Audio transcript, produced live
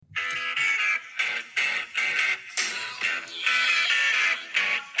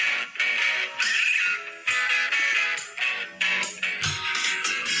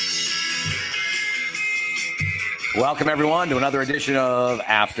Welcome, everyone, to another edition of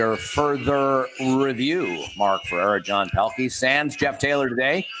After Further Review. Mark Ferreira, John Pelkey, sans Jeff Taylor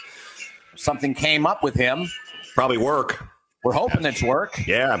today. Something came up with him. Probably work. We're hoping it's work.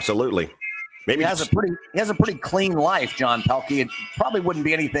 Yeah, absolutely. Maybe he has a pretty clean life, John Pelkey. It probably wouldn't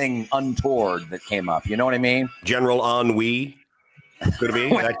be anything untoward that came up. You know what I mean? General ennui. Could it be?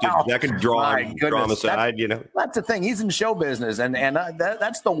 that could draw him aside, you know? That's the thing. He's in show business, and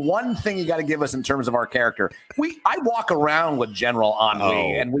that's the one thing you got to give us in terms of our character. I walk around with General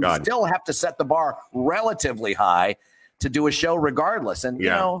ennui, and we still have to set the bar relatively high to do a show regardless. And, you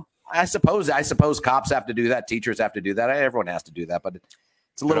know, I suppose cops have to do that. Teachers have to do that. Everyone has to do that, but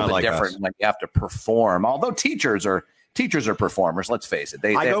it's a little bit different when you have to perform. Although teachers are performers. Let's face it.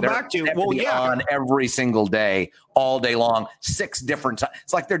 They go back to on every single day, all day long, 6 different times.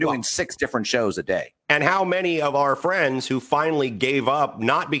 It's like they're doing 6 different shows a day. And how many of our friends who finally gave up,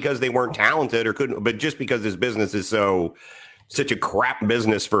 not because they weren't talented or couldn't, but just because this business is such a crap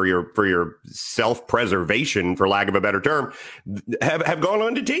business for your self-preservation, for lack of a better term, have gone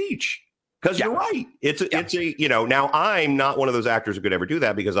on to teach. Because you're right. It's a now I'm not one of those actors who could ever do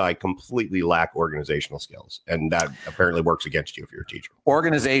that because I completely lack organizational skills. And that apparently works against you if you're a teacher.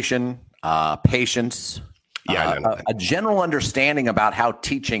 Organization, patience, a general understanding about how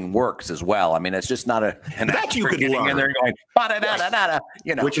teaching works as well. I mean, it's just not that you could learn. And they're going,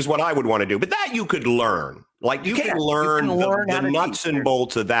 you know, which is what I would want to do. But that you could learn. Like you can learn the nuts and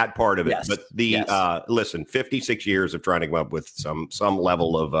bolts of that part of it. Yes. But listen, 56 years of trying to come up with some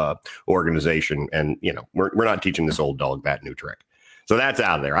level of organization, and you know, we're not teaching this old dog that new trick. So that's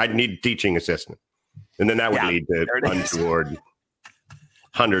out of there. I need a teaching assistant, and then that would lead to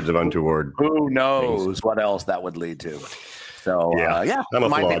hundreds of untoward. Who knows things. What else that would lead to? So I'm a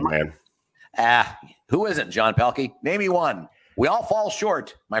flawed man. Who isn't, John Pelkey? Name me one. We all fall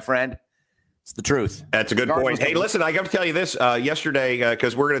short, my friend. It's the truth. That's a good point. Hey, listen, I got to tell you this. Yesterday,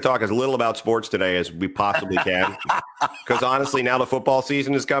 because we're going to talk as little about sports today as we possibly can. Because honestly, now the football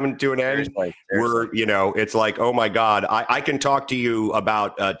season is coming to an end. Seriously. It's like, oh my God, I can talk to you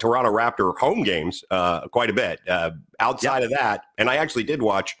about Toronto Raptor home games quite a bit. Outside of that, and I actually did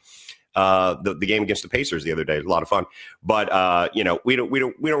watch the game against the Pacers the other day. It was a lot of fun. But we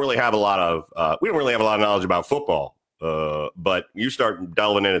don't really have a lot of knowledge about football. But you start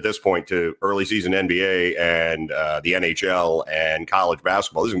delving in at this point to early season NBA and the NHL and college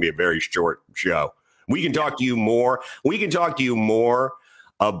basketball. This is going to be a very short show. We can talk to you more. We can talk to you more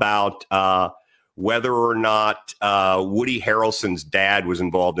about whether or not Woody Harrelson's dad was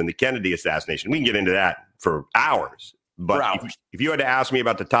involved in the Kennedy assassination. We can get into that for hours. But if you had to ask me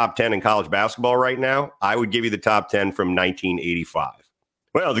about the top 10 in college basketball right now, I would give you the top 10 from 1985.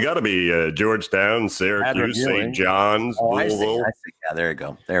 Well, it's got to be Georgetown, Syracuse, St. John's, Louisville. I see. Yeah, there you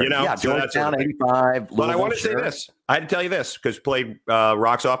go. Georgetown, 85. But I want to say this. I had to tell you this because played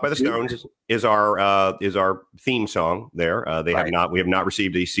 "Rocks Off" by the Stones is our theme song. There, we have not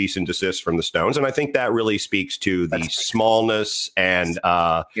received a cease and desist from the Stones, and I think that really speaks to the smallness and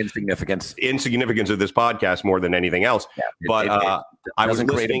insignificance of this podcast more than anything else. Yeah, but I was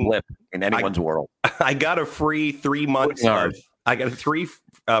listening. A blip in anyone's world. I got a free 3 months. I got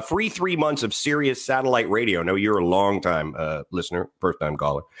a free 3 months of Sirius satellite radio. No, you're a long time listener, first time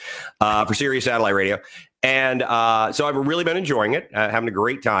caller for Sirius satellite radio, and so I've really been enjoying it, having a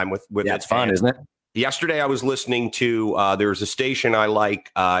great time with it. It's fun, isn't it? Yesterday, I was listening to there's a station I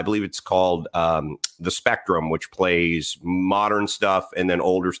like. I believe it's called The Spectrum, which plays modern stuff and then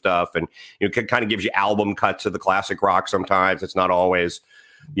older stuff, and kind of gives you album cuts of the classic rock. Sometimes it's not always,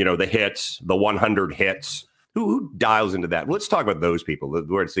 the hits, the 100 hits. Who dials into that? Let's talk about those people.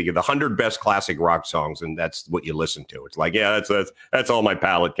 Where it's the 100 best classic rock songs, and that's what you listen to. It's like, that's all my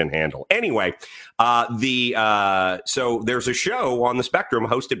palate can handle. Anyway, so there's a show on the Spectrum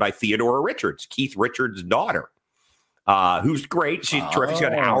hosted by Theodora Richards, Keith Richards' daughter, who's great. She's terrific. She's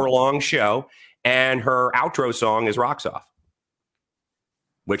got an hour-long show, and her outro song is "Rocks Off,"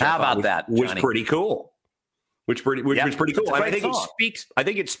 which was pretty cool. Which was pretty cool. And I think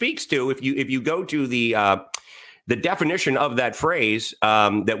it speaks to if you go to the definition of that phrase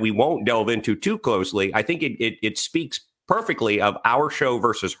that we won't delve into too closely. I think it speaks perfectly of our show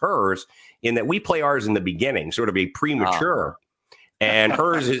versus hers in that we play ours in the beginning, sort of a premature, and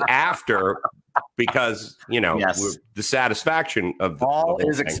hers is after because the satisfaction of all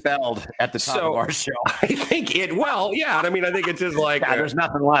is expelled at the top of our show. I think it. Well, yeah. I mean, I think it's just like there's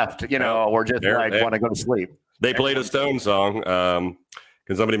nothing left. We're just want to go to sleep. They played a Stone song.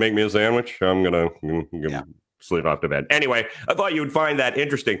 Can somebody make me a sandwich? I'm gonna sleep off to bed. Anyway, I thought you would find that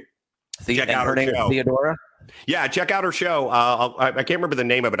interesting. Check out her name, Theodora. Yeah, check out her show. I can't remember the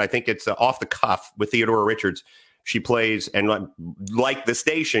name of it. I think it's Off the Cuff with Theodora Richards. she plays, and like the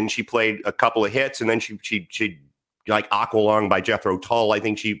station, she played a couple of hits, and then she like Aqualung by Jethro Tull, I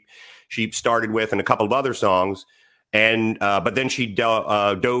think she started with, and a couple of other songs. And but then she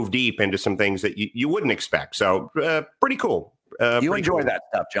dove deep into some things that you wouldn't expect. So pretty cool. You enjoy that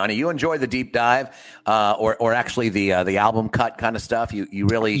stuff, Johnny. You enjoy the deep dive, or actually the album cut kind of stuff. You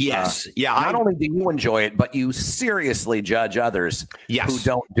really Not only do you enjoy it, but you seriously judge others who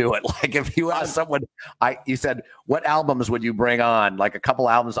don't do it. Like if you ask someone, you said, "What albums would you bring on?" Like a couple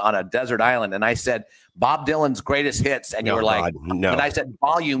albums on a desert island, and I said Bob Dylan's greatest hits, and you were like, "No." And I said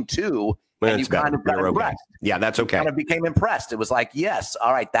Volume 2. And you kind of got impressed. Yeah, that's okay. You kind of became impressed. It was like, yes,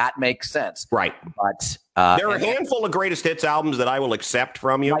 all right, that makes sense. Right. But there are a handful of greatest hits albums that I will accept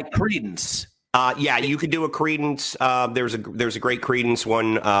from you. Like Creedence. Yeah, you could do a Creedence. There's a great Creedence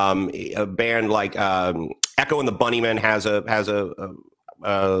one. A band like Echo and the Bunnymen has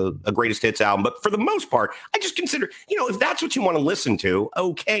a greatest hits album, but for the most part, I just consider, if that's what you want to listen to,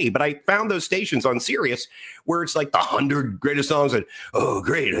 okay. But I found those stations on Sirius where it's like the 100 greatest songs, and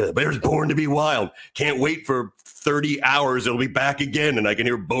great, there's Born to Be Wild. Can't wait for 30 hours; it'll be back again, and I can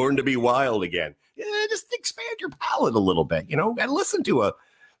hear Born to Be Wild again. Yeah, just expand your palette a little bit, and listen to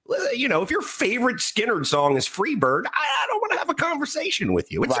if your favorite Skynyrd song is Freebird, I don't want to have a conversation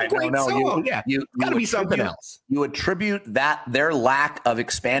with you. It's a great song. You got to be something else. You attribute their lack of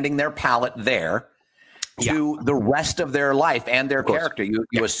expanding their palette there to the rest of their life and their character.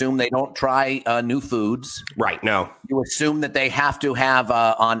 You assume they don't try new foods. Right. No. You assume that they have to have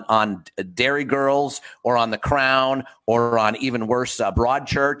on Dairy Girls or on The Crown or on even worse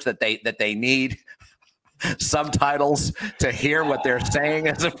Broadchurch that they need subtitles to hear what they're saying,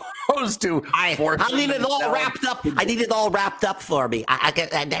 as opposed to I need it all wrapped up. I need it all wrapped up for me. I get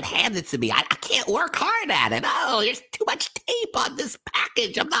that handed to me. I can't work hard at it. Oh, there's too much tape on this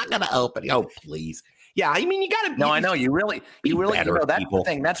package. I'm not going to open it. Oh, please. Yeah, I mean, you got to. No, I know you really. That's people. The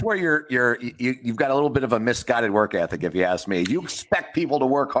thing. That's where you've got a little bit of a misguided work ethic, if you ask me. You expect people to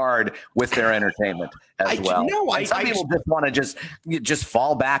work hard with their entertainment as well. Some people just want to just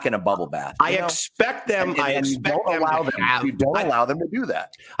fall back in a bubble bath. I expect them. You don't allow them to do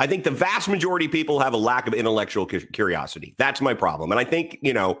that. I think the vast majority of people have a lack of intellectual curiosity. That's my problem, and I think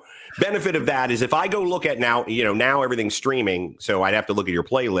benefit of that is if I go look at now everything's streaming, so I'd have to look at your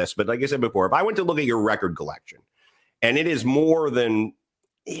playlist. But like I said before, if I went to look at your record collection, and it is more than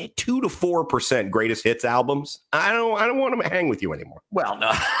 2 to 4% greatest hits albums, I don't want to hang with you anymore. Well,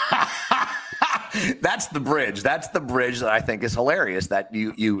 no. That's the bridge. That's the bridge that I think is hilarious. That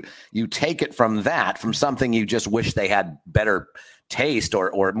you take it from something you just wish they had better taste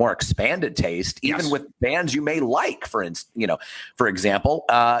or more expanded taste, even with bands you may like. For example,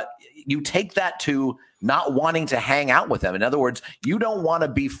 you take that to not wanting to hang out with them. In other words, you don't want to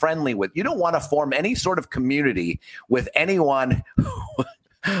be friendly with. You don't want to form any sort of community with anyone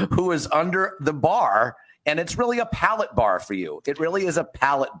who is under the bar. And it's really a palate bar for you. It really is a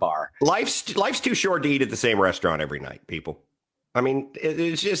palate bar. Life's too short to eat at the same restaurant every night, people. I mean,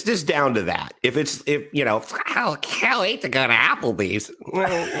 it's just down to that. Hell hate to go to Applebee's.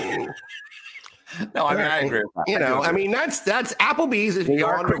 No, I mean, I agree with that. That's Applebee's. We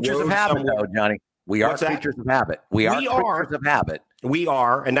are creatures of habit, though, Johnny. We are creatures of habit. We are creatures of habit. We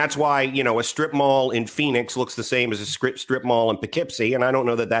are, and that's why a strip mall in Phoenix looks the same as a strip mall in Poughkeepsie, and I don't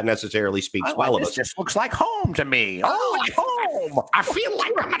know that necessarily speaks well of us. It just looks like home to me. Home. I feel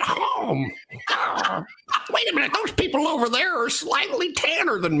like I'm at home. Wait a minute, those people over there are slightly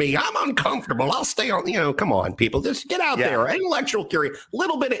tanner than me. I'm uncomfortable. I'll stay on. Come on, people, just get out there.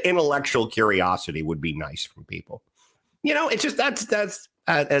 Little bit of intellectual curiosity would be nice from people. It's just that's just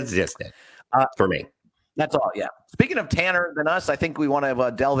it for me. That's all. Yeah. Speaking of tanner than us, I think we want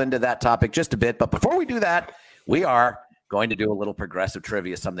to delve into that topic just a bit. But before we do that, we are going to do a little progressive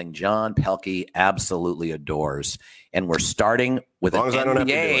trivia, something John Pelkey absolutely adores. And we're starting with an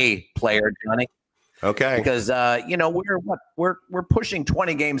NBA player, Johnny. Okay. Because we're pushing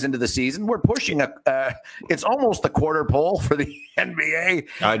 20 games into the season. We're pushing it's almost the quarter pole for the NBA.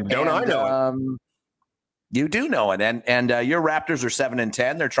 I know. You do know it, and your Raptors are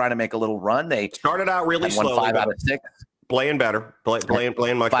 7-10. They're trying to make a little run. They started out really slowly. 5 out of 6, playing better,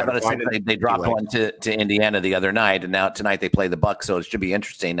 playing much 5 out of 6. They dropped one to Indiana the other night, and now tonight they play the Bucks. So it should be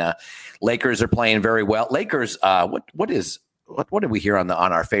interesting. Lakers are playing very well. Lakers, what did we hear on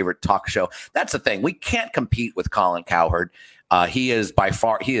our favorite talk show? That's the thing. We can't compete with Colin Cowherd. He is by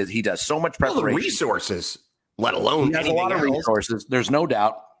far he does so much preparation. Well, the resources, let alone he has a lot of resources. There's no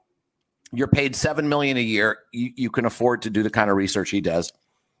doubt. You're paid $7 million a year. You can afford to do the kind of research he does.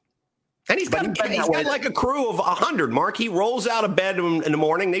 And he's got like a crew of 100, Mark. He rolls out of bed in the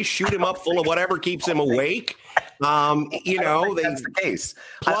morning. They shoot him up full of whatever keeps him awake. That's the case.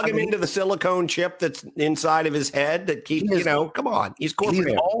 Plug him into the silicone chip that's inside of his head that keeps, come on. He's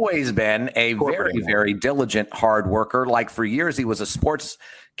always been a very, very diligent hard worker. Like for years, he was a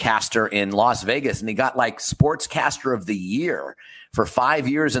sportscaster in Las Vegas, and he got like Sportscaster of the Year for 5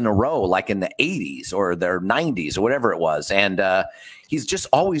 years in a row, like in the 80s or the 90s or whatever it was. And he's just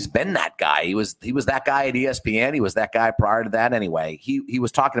always been that guy. He was that guy at ESPN. He was that guy prior to that anyway. He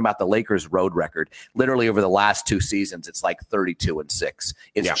was talking about the Lakers road record. Literally over the last 2 seasons, it's like 32-6.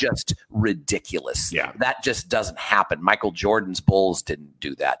 It's just ridiculous. Yeah. That just doesn't happen. Michael Jordan's Bulls didn't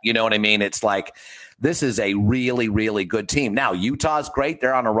do that. You know what I mean? It's like, this is a really, really good team. Now, Utah's great.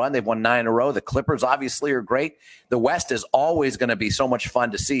 They're on a run. They've won 9 in a row. The Clippers obviously are great. The West is always going to be so much fun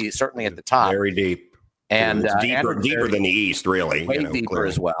to see, certainly at the top. Very deep. And it's deeper than the East, really. Way deeper clearly.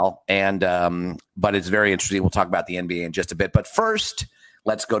 As well. And but it's very interesting. We'll talk about the NBA in just a bit. But first,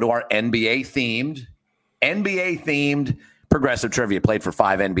 let's go to our NBA-themed progressive trivia. Played for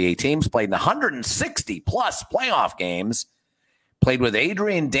 5 NBA teams. Played in 160-plus playoff games. Played with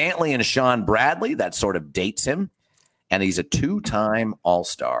Adrian Dantley and Sean Bradley. That sort of dates him. And he's a 2-time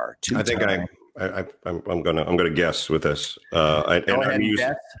All-Star. I think I'm gonna guess with this.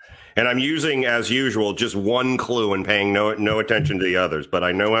 And I'm using, as usual, just one clue and paying no attention to the others. But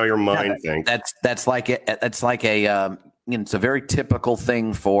I know how your mind thinks. It's a very typical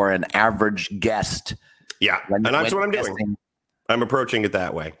thing for an average guest. Yeah, and that's what I'm doing. I'm approaching it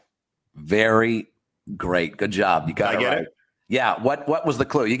that way. Very great. Good job. You got it right. Yeah. What was the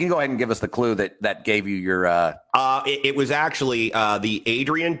clue? You can go ahead and give us the clue that gave you your. It was actually the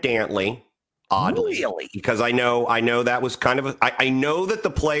Adrian Dantley. Oddly, really? Because I know that was kind of I know that the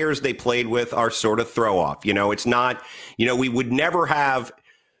players they played with are sort of throw off. It's not. We would never have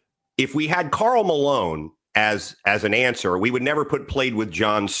if we had Karl Malone as an answer. We would never played with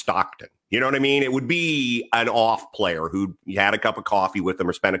John Stockton. You know what I mean? It would be an off player who had a cup of coffee with them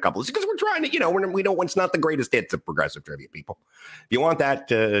or spent a couple of because we're trying to, we don't. It's not the greatest hits of progressive trivia, people. If you want that,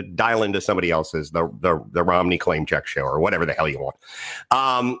 dial into somebody else's the Romney Claim Check show or whatever the hell you want.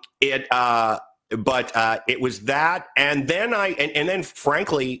 But it was that, and then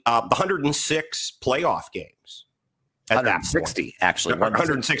frankly, the 106 playoff games. 160 actually.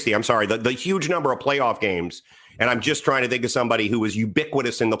 160. I'm sorry, the huge number of playoff games. And I'm just trying to think of somebody who was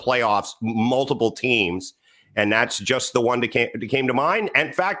ubiquitous in the playoffs, multiple teams, and that's just the one that came to mind. And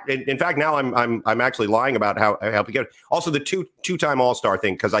in fact, now I'm actually lying about how we get it. Also, the two-time All-Star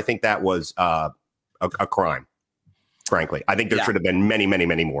thing, because I think that was a crime. Frankly, I think there should have been many, many,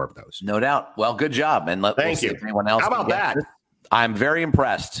 many more of those. No doubt. Well, good job, and thank you. If anyone else? How about that? I'm very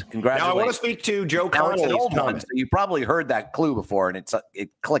impressed. Congratulations. Now I want to speak to Joe Connolly. It's an old one, so you probably heard that clue before, and it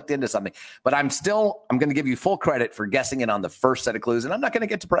clicked into something. But I'm going to give you full credit for guessing it on the first set of clues, and I'm not going to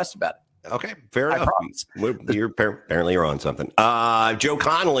get depressed about it. Okay, fair enough. Apparently you're on something. Joe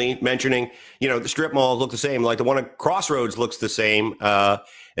Connolly mentioning, the strip malls look the same. Like the one at Crossroads looks the same as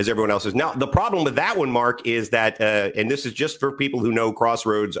everyone else's. Now, the problem with that one, Mark, is that, and this is just for people who know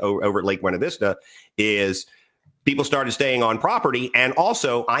Crossroads over at Lake Buena Vista, is people started staying on property. And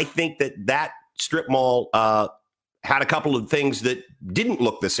also, I think that strip mall had a couple of things that didn't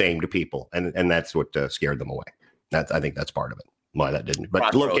look the same to people. And that's what scared them away. I think that's part of it. Why that didn't.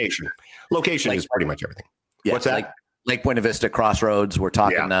 But Crossroads. Location is pretty much everything. Yeah, what's that? Like Lake Buena Vista, Crossroads. We're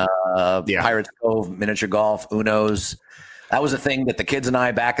talking Pirates Cove, miniature golf, Uno's. That was a thing that the kids and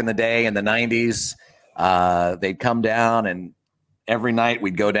I back in the day in the 90s, they'd come down and every night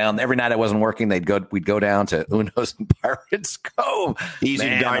we'd go down. Every night I wasn't working, we'd go down to Uno's and Pirates Cove. Easy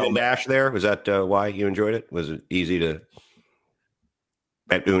to dine and dash there. Was that why you enjoyed it? Was it easy to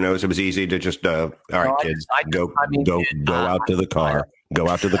at Uno's? It was easy to just all right, kids, go out to the car. Go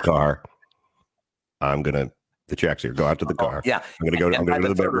out to the car. The check's here. Go out to the car. Yeah, I'm gonna go to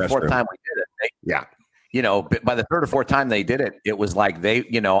the third or fourth time we did it. By the third or fourth time they did it, it was like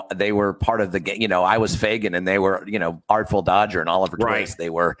they were part of the game. I was Fagan and they were, Artful Dodger and Oliver Twist. They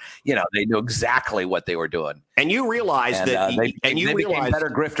were, they knew exactly what they were doing. And you realize they became better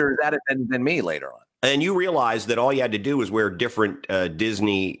grifters at it than me later on. And you realize that all you had to do was wear different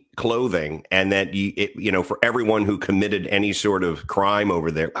Disney clothing, and that for everyone who committed any sort of crime over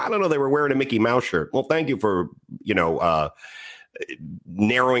there, I don't know, they were wearing a Mickey Mouse shirt. Well, thank you for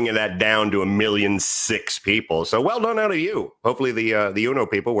narrowing that down to 1,000,006 people. So well done out of you. Hopefully the Uno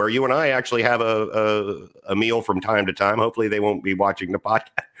people, where you and I actually have a meal from time to time. Hopefully they won't be watching the podcast.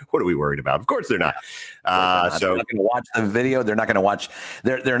 What are we worried about? Of course they're not. So they're not going to watch the video. They're not going to watch.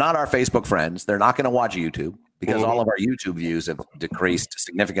 They're not our Facebook friends. They're not going to watch YouTube. because all of our YouTube views have decreased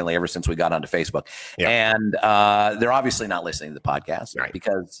significantly ever since we got onto Facebook. Yeah. And they're obviously not listening to the podcast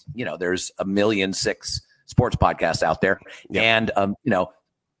because, there's 1,000,006 sports podcasts out there. Yeah. And,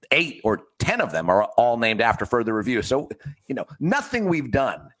 8 or 10 of them are all named after Further Review. So, nothing we've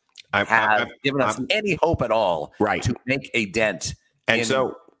done has given us any hope at all to make a dent. And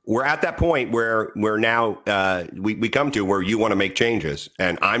so we're at that point where we're now we come to where you want to make changes,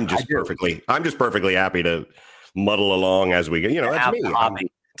 and I'm just perfectly happy to muddle along as we go. That's me.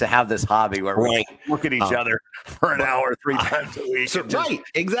 To have this hobby where we look at each other for an hour 3 times a week.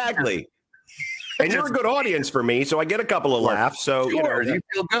 Exactly. And you're a good audience for me, so I get a couple of laughs. So you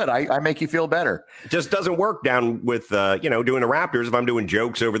feel good. I make you feel better. It just doesn't work down with doing the Raptors. If I'm doing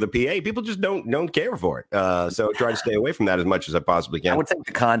jokes over the PA, people just don't care for it. So try to stay away from that as much as I possibly can. I would think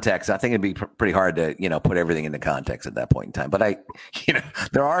the context. I think it'd be pretty hard to put everything into context at that point in time. But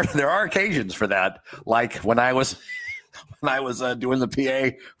there are occasions for that, like when I was doing the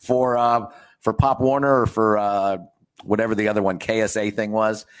PA for Pop Warner or for whatever the other one, KSA thing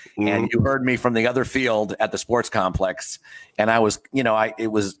was. And you heard me from the other field at the sports complex. And I was, it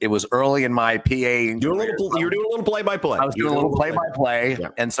was early in my PA. You were doing a little play-by-play. I was doing a little play-by-play. Yeah.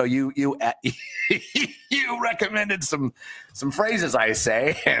 And so you recommended some phrases, I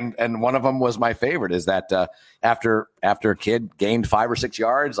say. And one of them was my favorite, is that after a kid gained 5 or 6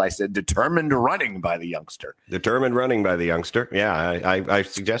 yards, I said, determined running by the youngster. Determined running by the youngster. Yeah, I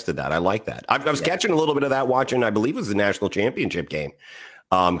suggested that. I like that. I was catching a little bit of that watching, I believe it was the national championship game,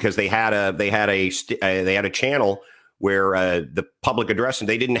 because they had a channel where the public address, and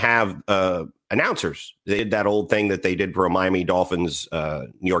they didn't have announcers. They did that old thing that they did for a Miami Dolphins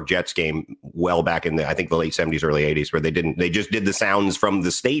New York Jets game well back in the late 70s, early 80s, where they just did the sounds from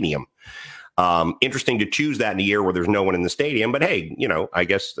the stadium. Interesting to choose that in a year where there's no one in the stadium, but hey, I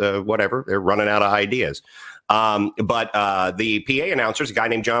guess whatever, they're running out of ideas. But the PA announcer is a guy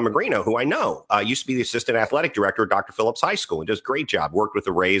named John Magrino, who I know used to be the assistant athletic director at Dr. Phillips High School and does a great job. Worked with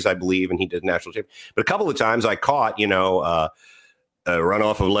the Rays, I believe, and he did national championship. But a couple of times I caught, a run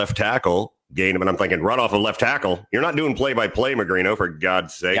off of left tackle, gain him, and I'm thinking, run off of left tackle. You're not doing play-by-play, Magrino, for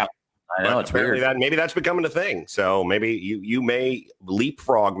God's sake. Yeah, I know, it's weird. Maybe that's becoming a thing. So maybe you may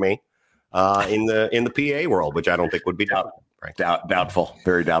leapfrog me in the PA world, which I don't think would be done. Right. Doubtful,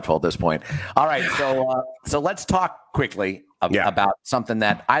 very doubtful at this point. All right, so let's talk quickly about something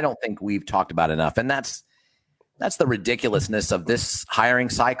that I don't think we've talked about enough, and that's the ridiculousness of this hiring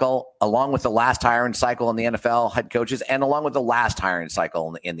cycle, along with the last hiring cycle in the NFL, head coaches, and along with the last hiring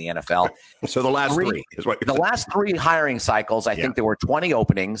cycle in the NFL. So the last three is what the last 3 hiring cycles. I think there were 20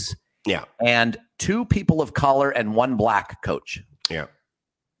 openings. Yeah, and 2 people of color and 1 black coach. Yeah,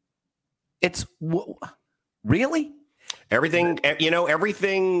 it's really. Everything,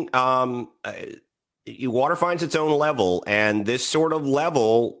 water finds its own level, and this sort of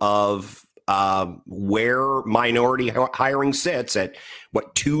level of where minority hiring sits at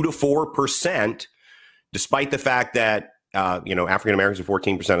 2 to 4%, despite the fact that African Americans are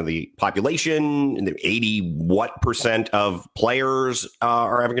 14% of the population, and 80% of players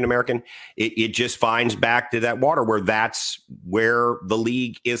are African American. It just finds back to that water where that's where the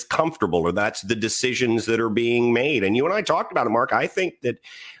league is comfortable, or that's the decisions that are being made. And you and I talked about it, Mark. I think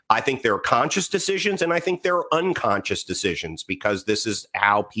there are conscious decisions, and I think there are unconscious decisions, because this is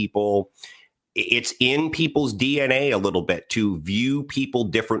how it's in people's DNA a little bit to view people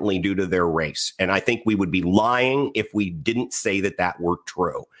differently due to their race. And I think we would be lying if we didn't say that were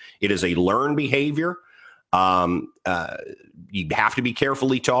true. It is a learned behavior. You have to be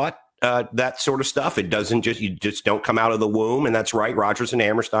carefully taught that sort of stuff. You just don't come out of the womb. And that's right. Rodgers and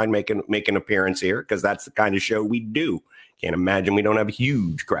Hammerstein make an appearance here, because that's the kind of show we do. Can't imagine we don't have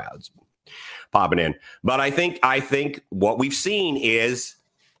huge crowds popping in. But I think what we've seen is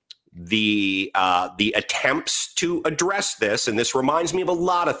the attempts to address this, and this reminds me of a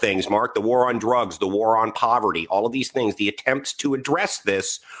lot of things, Mark, the war on drugs, the war on poverty, all of these things, the attempts to address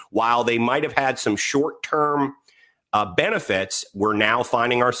this, while they might have had some short-term benefits, we're now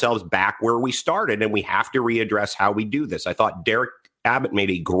finding ourselves back where we started, and we have to readdress how we do this. I thought Derek Abbott made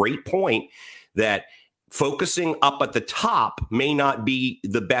a great point that focusing up at the top may not be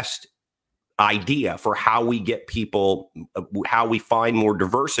the best idea for how we get people, how we find more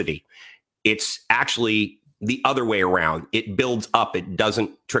diversity. It's actually the other way around. It builds up. It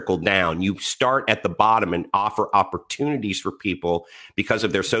doesn't trickle down. You start at the bottom and offer opportunities for people because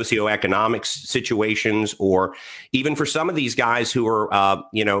of their socioeconomic situations, or even for some of these guys who are,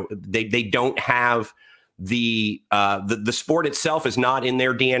 they don't have the sport itself is not in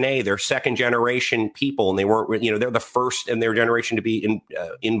their DNA. They're second generation people, and they weren't, they're the first in their generation to be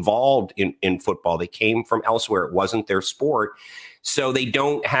involved in football. They came from elsewhere. It wasn't their sport. So they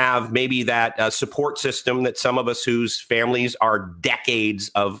don't have maybe that support system that some of us whose families are decades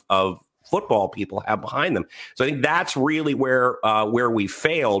of football people have behind them. So I think that's really where we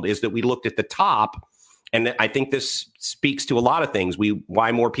failed, is that we looked at the top. And I think this speaks to a lot of things.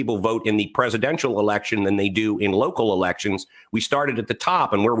 Why more people vote in the presidential election than they do in local elections. We started at the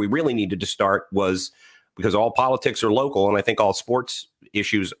top, and where we really needed to start was, because all politics are local, and I think all sports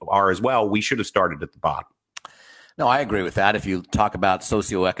issues are as well, we should have started at the bottom. No, I agree with that. If you talk about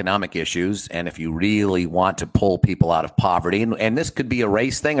socioeconomic issues, and if you really want to pull people out of poverty, and this could be a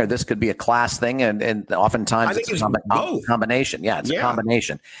race thing or this could be a class thing, and oftentimes it's a combination. Yeah, it's a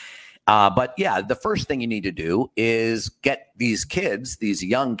combination. But yeah, the first thing you need to do is get these kids, these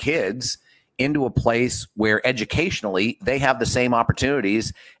young kids, into a place where educationally they have the same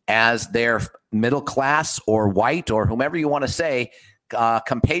opportunities as their middle class or white or whomever you want to say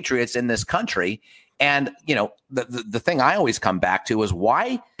compatriots in this country. And, the thing I always come back to is,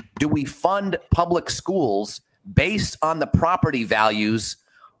 why do we fund public schools based on the property values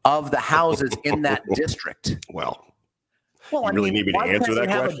of the houses in that district? Well, I really need me to answer that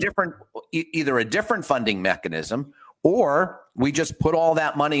question? Either a different funding mechanism, or we just put all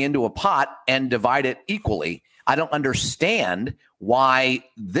that money into a pot and divide it equally. I don't understand why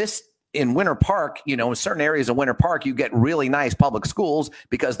this in Winter Park, in certain areas of Winter Park, you get really nice public schools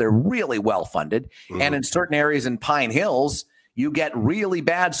because they're really well funded. Mm-hmm. And in certain areas in Pine Hills, you get really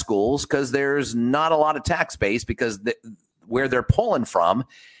bad schools because there's not a lot of tax base, because where they're pulling from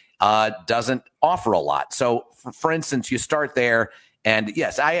doesn't offer a lot. So, for instance, you start there, and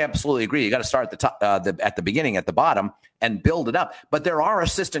yes, I absolutely agree. You got to start at the top, at the beginning, at the bottom, and build it up. But there are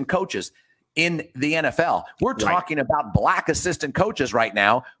assistant coaches in the NFL. We're talking about black assistant coaches right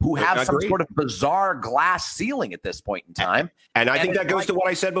now who have some sort of bizarre glass ceiling at this point in time. And I think that goes to what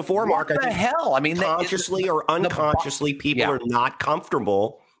I said before, Mark. What the hell? I mean, consciously or unconsciously, people are not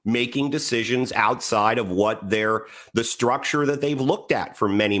comfortable making decisions outside of what the structure that they've looked at for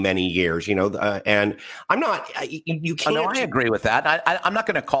many, many years, and I'm not, you can't. No, I agree with that. I'm not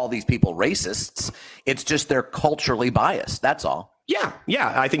going to call these people racists. It's just they're culturally biased. That's all. Yeah.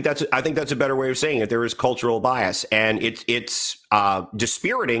 I think that's a better way of saying it. There is cultural bias, and it's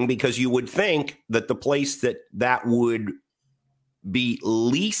dispiriting, because you would think that the place that would be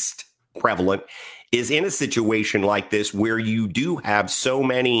least prevalent is in a situation like this, where you do have so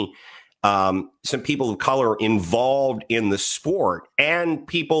many some people of color involved in the sport, and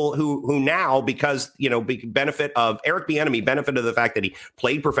people who now, because benefit of Eric Bieniemy, benefit of the fact that he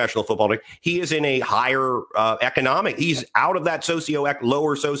played professional football, he is in a higher economic, he's out of that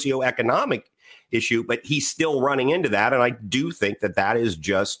lower socioeconomic issue, but he's still running into that. And I do think that is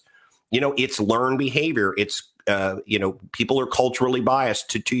just, it's learned behavior. It's people are culturally biased.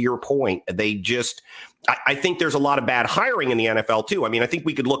 To your point, they just. I think there's a lot of bad hiring in the NFL too. I mean, I think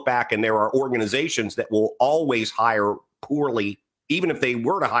we could look back, and there are organizations that will always hire poorly. Even if they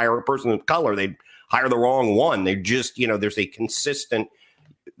were to hire a person of color, they'd hire the wrong one. They just, there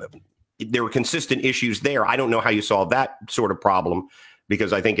were consistent issues there. I don't know how you solve that sort of problem,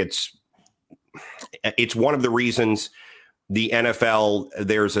 because I think it's one of the reasons the NFL,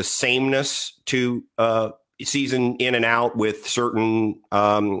 there's a sameness to season in and out with certain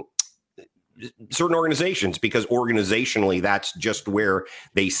organizations, because organizationally that's just where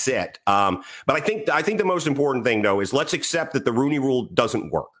they sit. But I think the most important thing, though, is let's accept that the Rooney Rule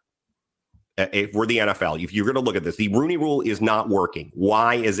doesn't work. If we're the NFL, if you're going to look at this, the Rooney Rule is not working.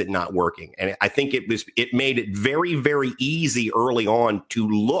 Why is it not working? And I think it made it very, very easy early on to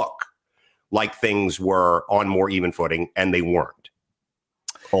look like things were on more even footing, and they weren't.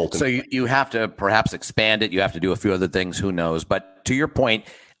 Ultimately. So you have to perhaps expand it. You have to do a few other things. Who knows? But to your point,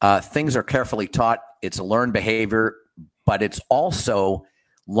 things are carefully taught. It's a learned behavior, but it's also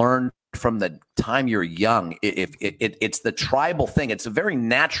learned from the time you're young. It's the tribal thing. It's a very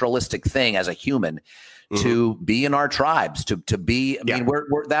naturalistic thing as a human to be in our tribes, to be. I mean,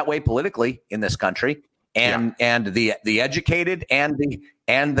 we're that way politically in this country, and the educated and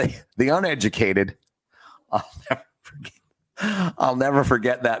the uneducated. I'll never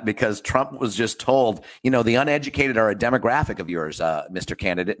forget that, because Trump was just told, the uneducated are a demographic of yours, Mr.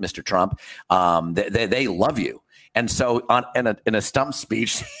 Candidate, Mr. Trump. They love you. And so in a stump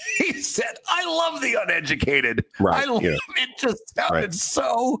speech, he said, I love the uneducated. Right. It just sounded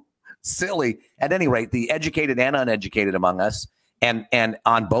so silly. At any rate, the educated and uneducated among us, and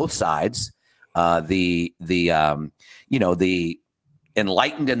on both sides, the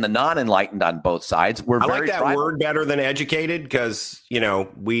enlightened and the non-enlightened on both sides. I like that word better than educated because,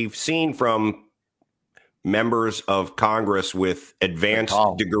 we've seen from members of Congress with advanced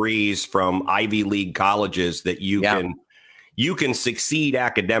degrees from Ivy League colleges that you can succeed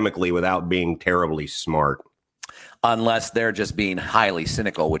academically without being terribly smart. Unless they're just being highly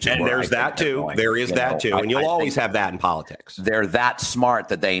cynical, which is there's that too. There is that too, and you'll always have that in politics. They're that smart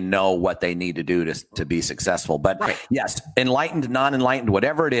that they know what they need to do to be successful. But yes, enlightened, non-enlightened,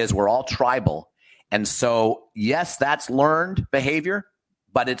 whatever it is, we're all tribal, and so yes, that's learned behavior,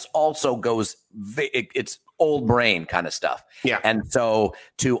 but it's also it's old brain kind of stuff. Yeah, and so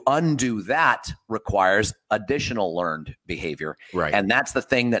to undo that requires additional learned behavior. Right, and that's the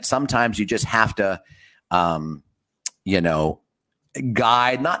thing that sometimes you just have to.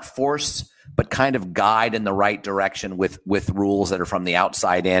 Guide, not force, but kind of guide in the right direction with rules that are from the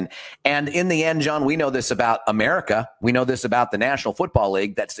outside in. And in the end, John, we know this about America. We know this about the National Football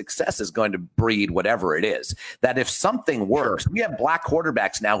League, that success is going to breed whatever it is. That if something works, we have black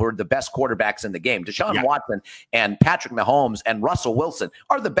quarterbacks now who are the best quarterbacks in the game. Deshaun Watson and Patrick Mahomes and Russell Wilson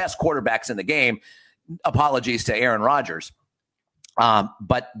are the best quarterbacks in the game. Apologies to Aaron Rodgers.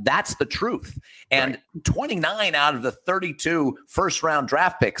 But that's the truth. And 29 out of the 32 first-round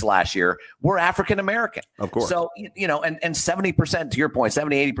draft picks last year were African-American. Of course. So, and 70%, to your point,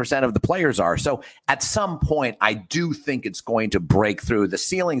 70, 80% of the players are. So at some point, I do think it's going to break through. The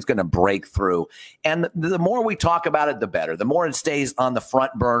ceiling's going to break through. And the more we talk about it, the better. The more it stays on the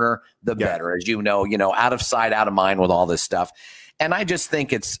front burner, the better. As you know, out of sight, out of mind with all this stuff. And I just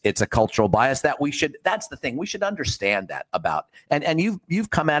think it's a cultural bias that that's the thing. We should understand that about. And you've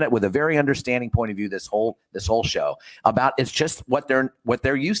come at it with a very understanding point of view this whole show about it's just what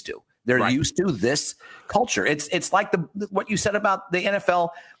they're used to. They're used to this culture. It's like what you said about the NFL,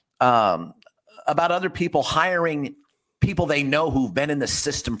 about other people hiring people they know who've been in the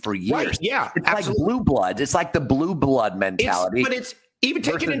system for years. Right. Yeah. It's absolutely. Like blue blood. It's like the blue blood mentality. It's even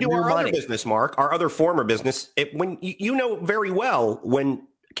take it into our other business, Mark, our other former business. When you know very well when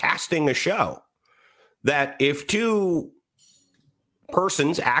casting a show that if two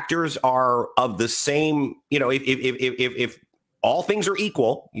persons, actors, are of the same, if all things are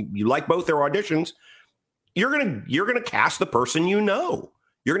equal, you like both their auditions, you're gonna cast the person you know.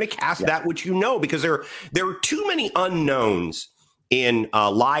 You're gonna cast that which you know, because there are too many unknowns in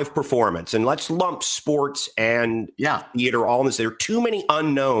live performance, and let's lump sports and theater all in this. There are too many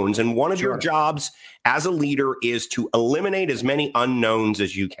unknowns, and one of your jobs as a leader is to eliminate as many unknowns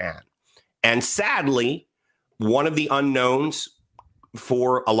as you can. And sadly, one of the unknowns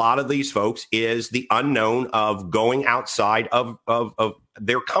for a lot of these folks is the unknown of going outside of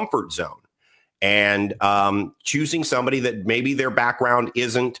their comfort zone and choosing somebody that maybe their background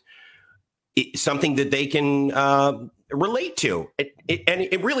isn't something that they can relate to.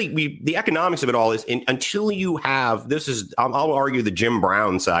 The economics of it all is until you have, I'll argue the Jim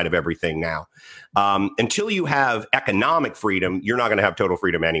Brown side of everything now. Until you have economic freedom, you're not going to have total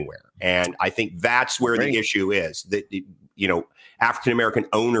freedom anywhere. And I think that's where the issue is, that, African-American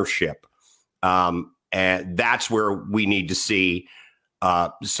ownership. And that's where we need to see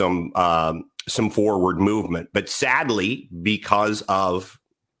some forward movement. But sadly, because of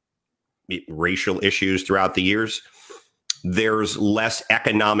racial issues throughout the years, there's less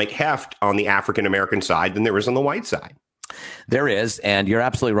economic heft on the African-American side than there is on the white side. There is, and you're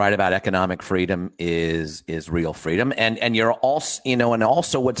absolutely right about economic freedom is real freedom. And you're also, and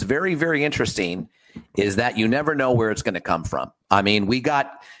also what's very, very interesting is that you never know where it's going to come from. I mean, we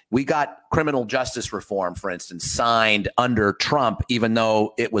got criminal justice reform, for instance, signed under Trump, even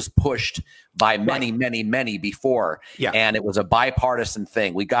though it was pushed by many, many, many before. Yeah. And it was a bipartisan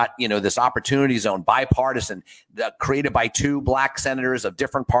thing. We got, this opportunity zone, bipartisan, created by 2 black senators of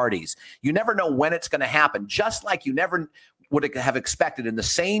different parties. You never know when it's going to happen, just like you never would have expected in the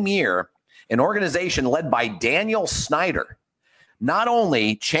same year, an organization led by Daniel Snyder not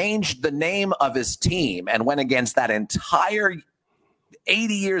only changed the name of his team and went against that entire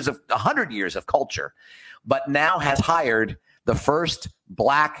 100 years of culture, but now has hired the first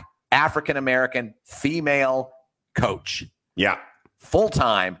black African-American female coach. Yeah.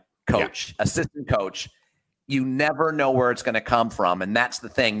 Full-time coach, assistant coach. You never know where it's going to come from. And that's the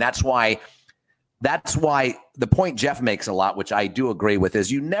thing. That's why the point Jeff makes a lot, which I do agree with,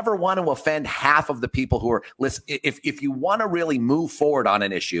 is you never want to offend half of the people who are listen. If you want to really move forward on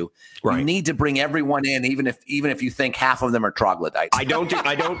an issue, you need to bring everyone in, even if you think half of them are troglodytes. I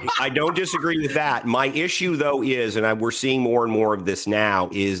don't disagree with that. My issue, though, is, and we're seeing more and more of this now,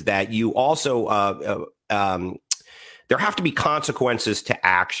 is that you also there have to be consequences to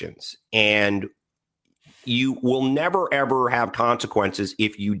actions. And you will never, ever have consequences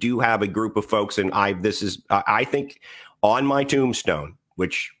if you do have a group of folks. And I think on my tombstone,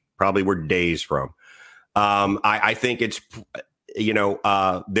 which probably we're days from, I think it's,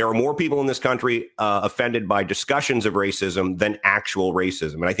 there are more people in this country offended by discussions of racism than actual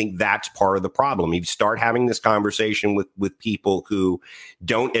racism. And I think that's part of the problem. You start having this conversation with people who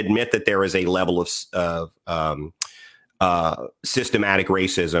don't admit that there is a level of systematic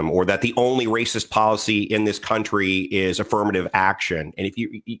racism, or that the only racist policy in this country is affirmative action. And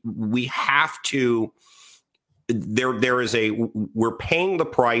we have to, we're paying the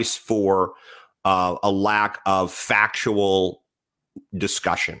price for a lack of factual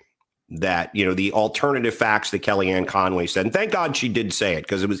discussion, that, the alternative facts that Kellyanne Conway said. And thank God she did say it,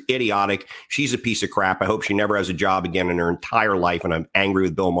 because it was idiotic. She's a piece of crap. I hope she never has a job again in her entire life. And I'm angry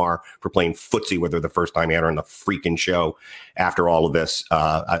with Bill Maher for playing footsie with her the first time he had her on the freaking show after all of this.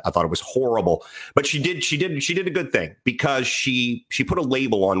 I thought it was horrible. But she did a good thing, because she put a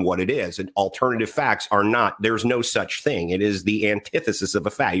label on what it is. And alternative facts are not, there's no such thing. It is the antithesis of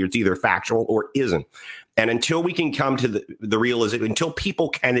a fact. It's either factual or isn't. And until we can come to the realization, until people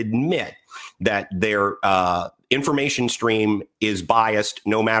can admit that their information stream is biased,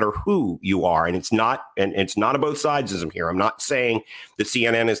 no matter who you are, and it's not a both sidesism here. I'm not saying that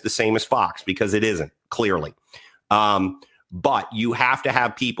CNN is the same as Fox, because it isn't, clearly. But you have to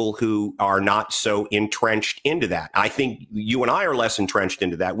have people who are not so entrenched into that. I think you and I are less entrenched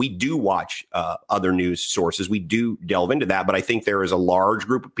into that. We do watch other news sources. We do delve into that. But I think there is a large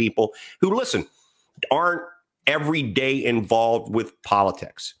group of people who, listen, aren't every day involved with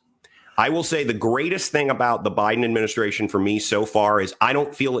politics. I will say the greatest thing about the Biden administration for me so far is I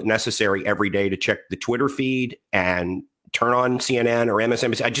don't feel it necessary every day to check the Twitter feed and turn on CNN or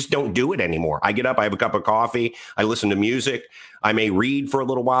MSNBC. I just don't do it anymore. I get up, I have a cup of coffee, I listen to music. I may read for a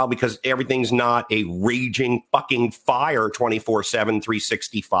little while, because everything's not a raging fucking fire 24/7,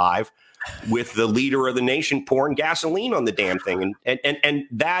 365 with the leader of the nation pouring gasoline on the damn thing. And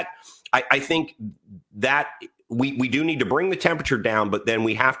that, I think that we do need to bring the temperature down, but then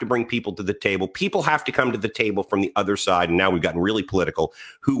we have to bring people to the table. People have to come to the table from the other side. And now we've gotten really political,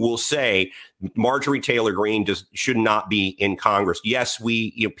 who will say Marjorie Taylor Greene should not be in Congress. Yes,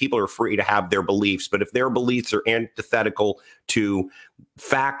 people are free to have their beliefs, but if their beliefs are antithetical to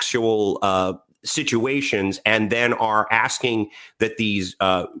factual situations, and then are asking that these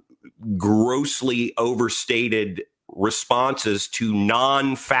grossly overstated responses to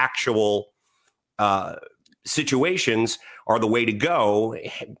non-factual situations are the way to go,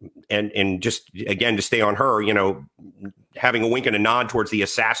 and just, again, to stay on her, having a wink and a nod towards the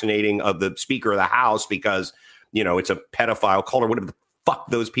assassinating of the Speaker of the House because, it's a pedophile cult, or whatever the fuck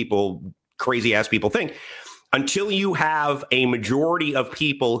those people, crazy ass people, think. Until you have a majority of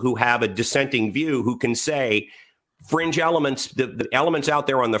people who have a dissenting view, who can say fringe elements, the elements out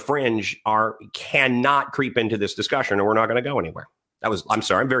there on the fringe cannot creep into this discussion, or we're not going to go anywhere. I'm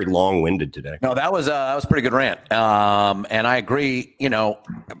sorry, I'm very long-winded today. No, that was a pretty good rant. And I agree,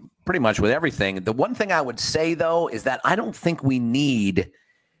 pretty much with everything. The one thing I would say, though, is that I don't think we need,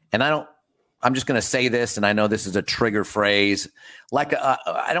 and I'm just going to say this, and I know this is a trigger phrase,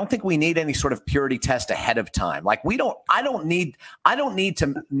 I don't think we need any sort of purity test ahead of time. I don't need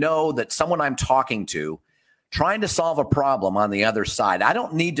to know that someone I'm talking to trying to solve a problem on the other side, I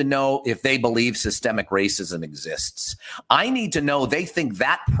don't need to know if they believe systemic racism exists. I need to know they think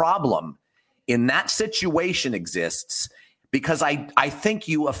that problem in that situation exists, because I think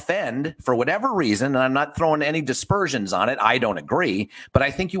you offend, for whatever reason, and I'm not throwing any dispersions on it, I don't agree, but I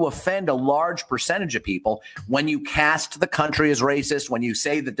think you offend a large percentage of people when you cast the country as racist, when you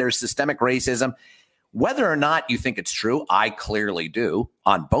say that there's systemic racism. Whether or not you think it's true, I clearly do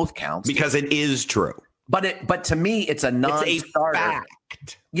on both counts. Because it is true. But to me, it's a non-starter. It's a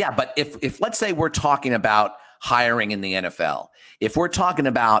fact. Yeah, but if let's say we're talking about hiring in the NFL, if we're talking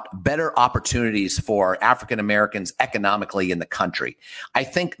about better opportunities for African Americans economically in the country, I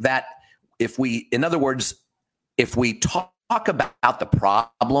think that if we talk about the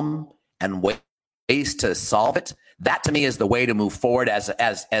problem and ways to solve it, that to me is the way to move forward,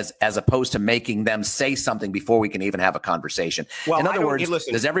 as opposed to making them say something before we can even have a conversation. Well, in other words,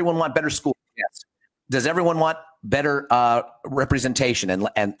 does everyone want better schools? Yes. Does everyone want better representation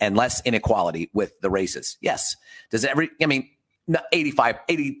and less inequality with the races? Yes. Does 80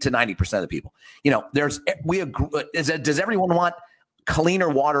 to 90% of the people, does everyone want cleaner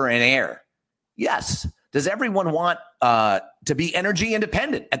water and air? Yes. Does everyone want to be energy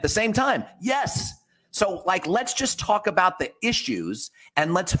independent at the same time? Yes. So let's just talk about the issues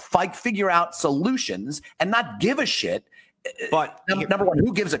and let's figure out solutions and not give a shit But number one,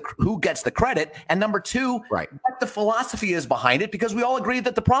 who gets the credit, and number two, right, what the philosophy is behind it, because we all agree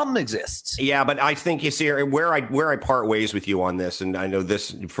that the problem exists. Yeah, but I think you see where I part ways with you on this, and I know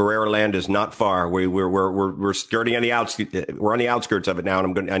this Ferrera land is not far. We're skirting on the outskirts. We're on the outskirts of it now,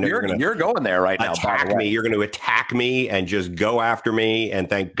 and I know you're going there right now. Attack me. You're going to attack me and just go after me. And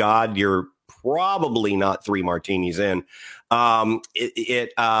thank God you're probably not 3 martinis in.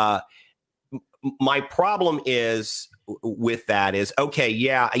 My problem is with that is, okay,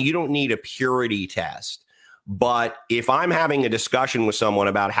 yeah, you don't need a purity test. But if I'm having a discussion with someone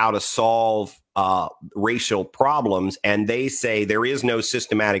about how to solve racial problems and they say there is no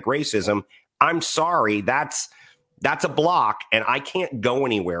systematic racism, I'm sorry, that's a block, and I can't go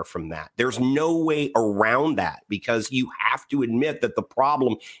anywhere from that. There's no way around that, because you have to admit that the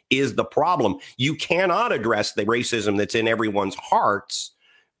problem is the problem. You cannot address the racism that's in everyone's hearts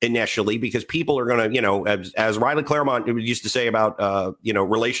initially, because people are going to, as Riley Claremont used to say about,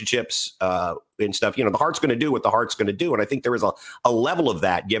 relationships and stuff, the heart's going to do what the heart's going to do. And I think there is a level of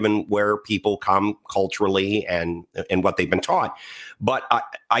that given where people come culturally and what they've been taught. But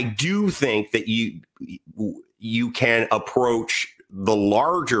I do think that you can approach the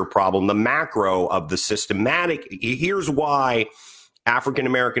larger problem, the macro of the systematic. Here's why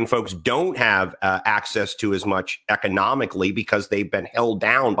African-American folks don't have access to as much economically, because they've been held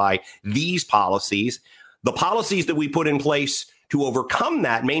down by these policies. The policies that we put in place to overcome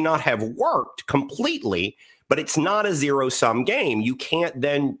that may not have worked completely, but it's not a zero-sum game. You can't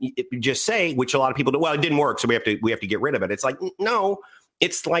then just say, which a lot of people do, well, it didn't work, so we have to get rid of it. It's like, no,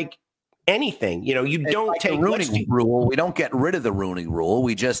 it's like anything. You don't like take the Rooney Rule. We don't get rid of the Rooney Rule.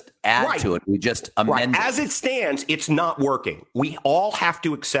 We just add to it. We just amend it. As it stands, it's not working. We all have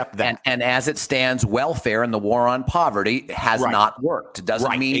to accept that. And as it stands, welfare and the war on poverty has not worked. It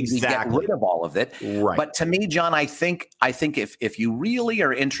doesn't mean we get rid of all of it. Right. But to me, John, I think if you really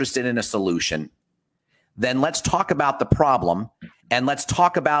are interested in a solution, then let's talk about the problem, and let's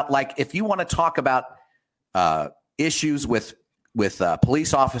talk about, like, if you want to talk about issues with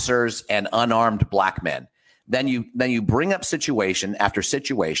police officers and unarmed black men, then you bring up situation after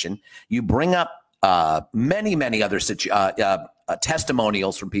situation. You bring up many other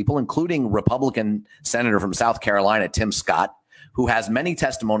testimonials from people, including Republican Senator from South Carolina, Tim Scott, who has many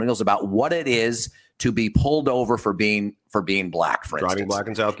testimonials about what it is to be pulled over for being black, for instance, driving black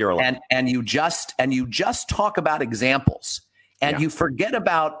in South Carolina. And you just talk about examples, and you forget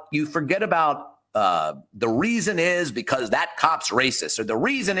about the reason is because that cop's racist, or the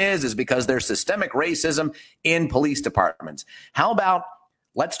reason is because there's systemic racism in police departments. How about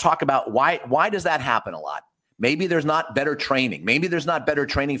let's talk about why does that happen a lot? Maybe there's not better training. Maybe there's not better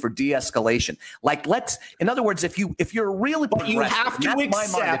training for de-escalation. Like, in other words, if you're really progressive, you have to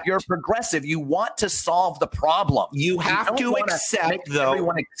accept, if you're progressive, you want to solve the problem. You have to accept, though,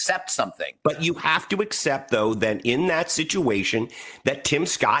 everyone accept something. But you have to accept, though, that in that situation, that Tim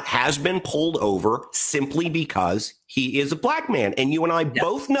Scott has been pulled over simply because he is a black man. And you and I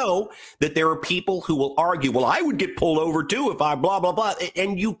both know that there are people who will argue, well, I would get pulled over too if I blah, blah, blah.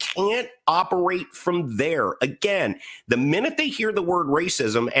 And you can't operate from there. Again, the minute they hear the word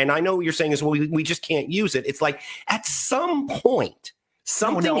racism, and I know what you're saying is, well, we just can't use it. It's like, at some point,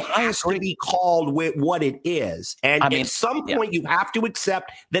 something has to be called with what it is. And at some point, you have to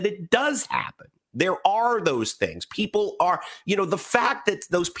accept that it does happen. There are those things. People are, the fact that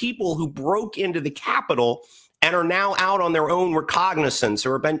those people who broke into the Capitol and are now out on their own recognizance,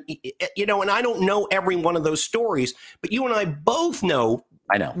 or have been, and I don't know every one of those stories, but you and I both know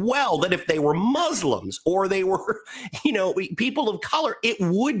well that if they were Muslims or they were, people of color, it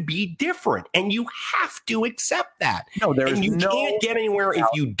would be different. And you have to accept that. And you can't get anywhere if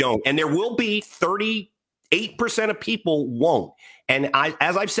you don't. And there will be 38% of people won't. And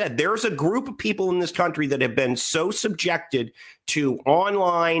as I've said, there's a group of people in this country that have been so subjected to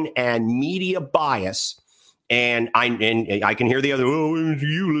online and media bias. And I can hear the other, you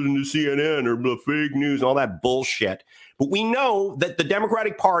listen to CNN or the fake news and all that bullshit. But we know that the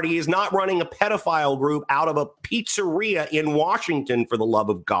Democratic Party is not running a pedophile group out of a pizzeria in Washington, for the love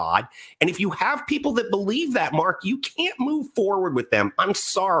of God. And if you have people that believe that, Mark, you can't move forward with them. I'm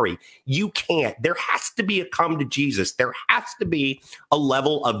sorry. You can't. There has to be a come to Jesus. There has to be a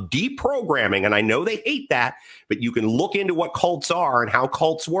level of deprogramming. And I know they hate that, but you can look into what cults are and how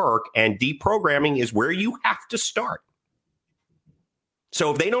cults work. And deprogramming is where you have to start. So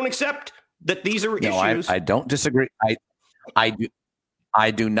if they don't accept that these are issues. I don't disagree.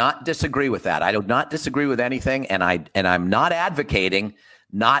 I do not disagree with that. I do not disagree with anything, and I'm not advocating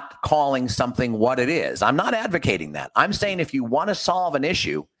not calling something what it is. I'm not advocating that. I'm saying if you want to solve an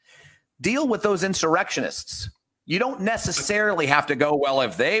issue, deal with those insurrectionists. You don't necessarily have to go, well,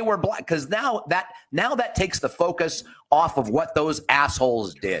 if they were black, because now that takes the focus off of what those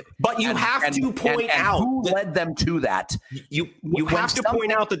assholes did. But you have to point out who led them to that. You have to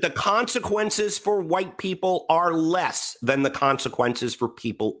point out that the consequences for white people are less than the consequences for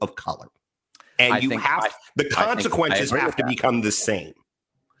people of color. And the consequences have to become the same.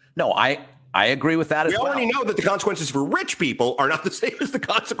 No, I agree with that as well. We already know that the consequences for rich people are not the same as the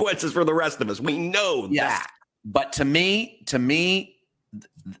consequences for the rest of us. We know that. But to me, the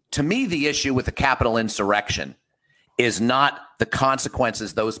issue with the Capitol insurrection is not the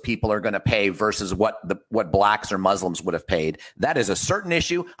consequences those people are going to pay versus what blacks or Muslims would have paid. That is a certain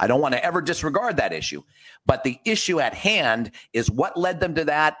issue. I don't want to ever disregard that issue. But the issue at hand is what led them to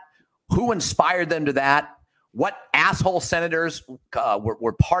that, who inspired them to that, what asshole senators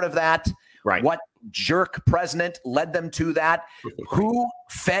were part of that, right? What jerk president led them to that, who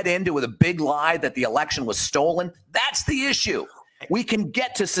fed into the big lie that the election was stolen. That's the issue. We can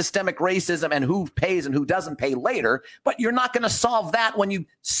get to systemic racism and who pays and who doesn't pay later, but you're not going to solve that when you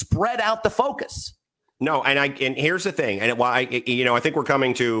spread out the focus. No, and here's the thing, and I think we're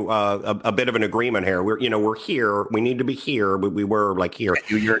coming to a bit of an agreement here. We're here. We need to be here. We were like here.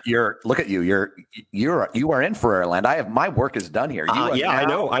 You're look at you. You are in for Airland. My work is done here. I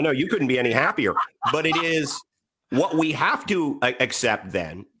know. You couldn't be any happier. But it is what we have to accept.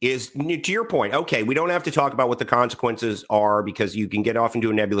 Then is, to your point. Okay, we don't have to talk about what the consequences are because you can get off into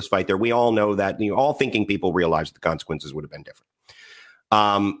a nebulous fight there. We all know that. All thinking people realize the consequences would have been different.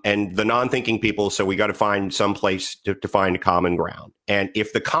 And the non-thinking people, so we got to find some place to find a common ground. And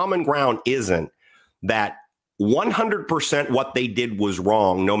if the common ground isn't that 100% what they did was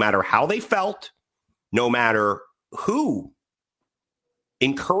wrong, no matter how they felt, no matter who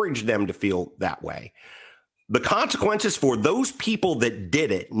encouraged them to feel that way, the consequences for those people that did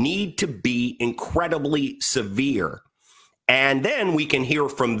it need to be incredibly severe. And then we can hear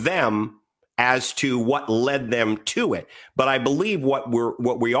from them as to what led them to it. But I believe what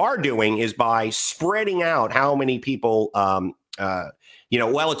we are doing is by spreading out how many people,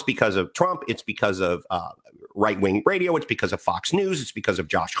 it's because of Trump, it's because of right-wing radio, it's because of Fox News, it's because of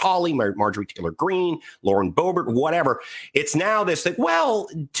Josh Hawley, Marjorie Taylor Greene, Lauren Boebert, whatever. It's now this that, well,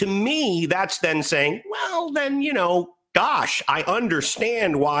 to me, that's then saying, well, then, gosh, I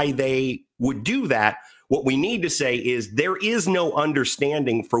understand why they would do that. What we need to say is there is no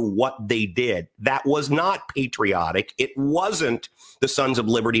understanding for what they did. That was not patriotic. It wasn't the Sons of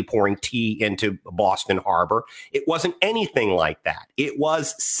Liberty pouring tea into Boston Harbor. It wasn't anything like that. It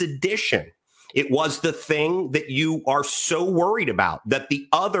was sedition. It was the thing that you are so worried about, that the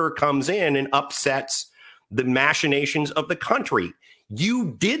other comes in and upsets the machinations of the country.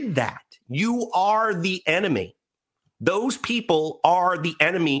 You did that. You are the enemy. Those people are the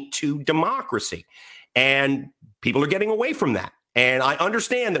enemy to democracy. And people are getting away from that. And I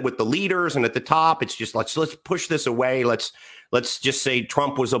understand that with the leaders and at the top, it's just let's push this away. Let's just say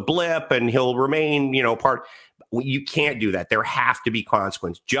Trump was a blip and he'll remain, part. You can't do that. There have to be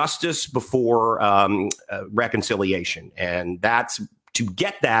consequences. Justice before reconciliation. And that's to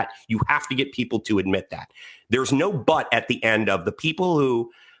get that, you have to get people to admit that. There's no but at the end of the people who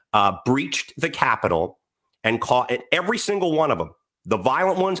breached the Capitol and caught it, every single one of them. The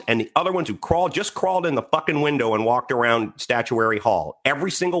violent ones and the other ones who just crawled in the fucking window and walked around Statuary Hall.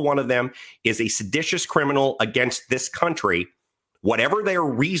 Every single one of them is a seditious criminal against this country, whatever their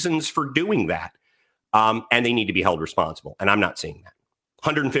reasons for doing that. And they need to be held responsible. And I'm not seeing that.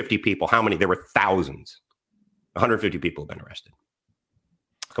 150 people. How many? There were thousands. 150 people have been arrested.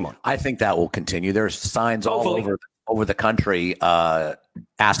 Come on. I think that will continue. There's signs all over the country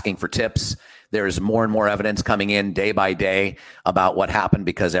asking for tips. There's more and more evidence coming in day by day about what happened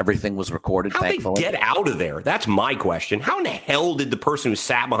because everything was recorded. How did they get out of there? That's my question. How in the hell did the person who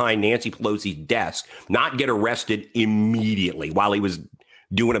sat behind Nancy Pelosi's desk not get arrested immediately while he was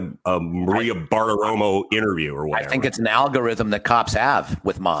doing a Maria Bartiromo interview or whatever? I think it's an algorithm that cops have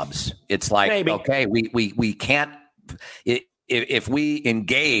with mobs. It's like, maybe. Okay, we can't. If we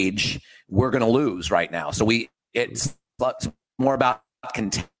engage, we're going to lose right now. So it's more about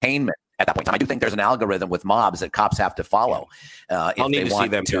containment. At that point in time, I do think there's an algorithm with mobs that cops have to follow if they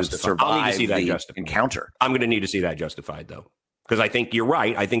want to survive the encounter. I'm going to need to see that justified, though, because I think you're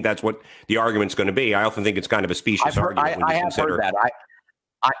right. I think that's what the argument's going to be. I often think it's kind of a specious argument. I have heard that.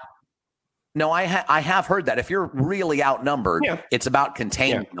 I have heard that. If you're really outnumbered, it's about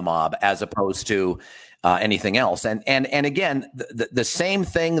containing the mob as opposed to anything else. And again, the same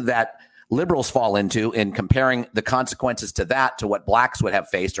thing that liberals fall into in comparing the consequences to that to what blacks would have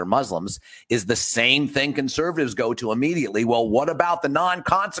faced or Muslims is the same thing conservatives go to immediately. Well, what about the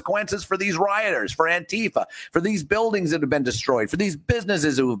non-consequences for these rioters, for Antifa, for these buildings that have been destroyed, for these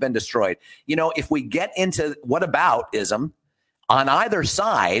businesses who have been destroyed? You know, if we get into whataboutism on either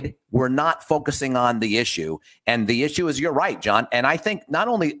side, we're not focusing on the issue. And the issue is, you're right, John. And I think not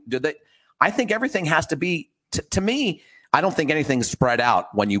only I think everything has to be, to me, I don't think anything's spread out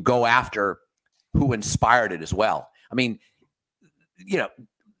when you go after who inspired it as well. I mean, you know,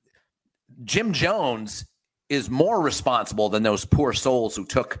 Jim Jones is more responsible than those poor souls who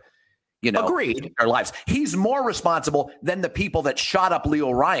took, you know, Agreed. their lives. He's more responsible than the people that shot up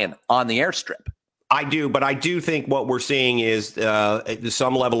Leo Ryan on the airstrip. I do, but I do think what we're seeing is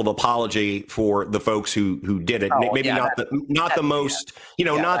some level of apology for the folks who did it. Maybe not the most, you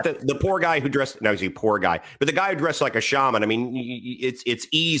know, not the poor guy who dressed. No, he's a poor guy, but the guy who dressed like a shaman. I mean, it's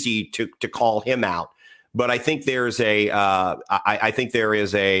easy to call him out, but I think there's I think there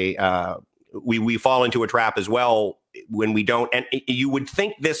is we fall into a trap as well when we don't. And you would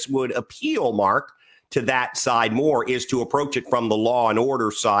think this would appeal, Mark, to that side more, is to approach it from the law and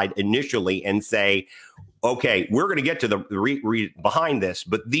order side initially and say, okay, we're going to get to the behind this,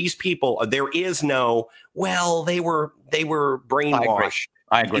 but these people, there is no, well, they were brainwashed.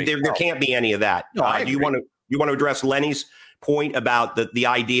 I agree. There can't be any of that. No, do you want to address Lenny's point about the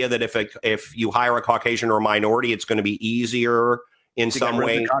idea that if you hire a Caucasian or a minority, it's going to be easier in some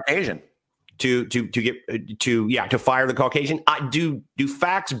way Caucasian to fire the Caucasian? Do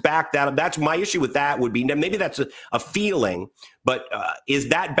facts back that up? That's my issue with that. Would be, maybe that's a feeling, but is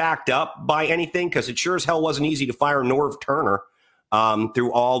that backed up by anything? Because it sure as hell wasn't easy to fire Norv Turner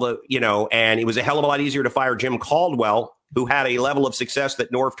through all the, you know, and it was a hell of a lot easier to fire Jim Caldwell, who had a level of success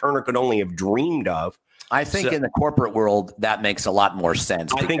that Norv Turner could only have dreamed of. I think in the corporate world, that makes a lot more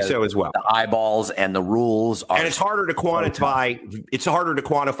sense. I think so as well. The eyeballs and the rules are, and it's harder to quantify. It's harder to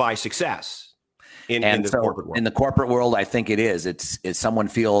quantify success. In the corporate world. In the corporate world, I think it is. It's someone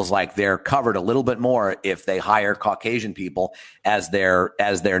feels like they're covered a little bit more if they hire Caucasian people as their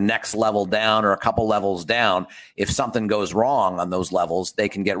next level down or a couple levels down. If something goes wrong on those levels, they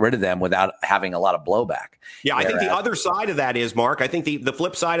can get rid of them without having a lot of blowback. Yeah, I think the other side of that is, Mark, I think the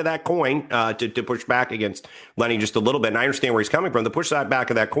flip side of that coin, to push back against Lenny just a little bit, and I understand where he's coming from, the push side back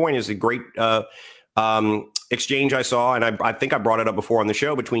of that coin is a great exchange I saw, and I think I brought it up before on the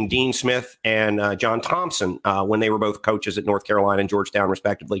show, between Dean Smith and John Thompson when they were both coaches at North Carolina and Georgetown,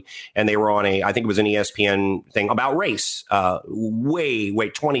 respectively. And they were on I think it was an ESPN thing about race way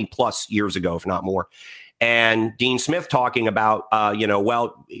 20 plus years ago, if not more. And Dean Smith talking about,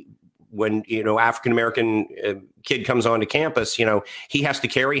 when, African-American kid comes onto campus, he has to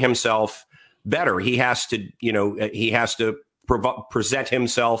carry himself better. He has to present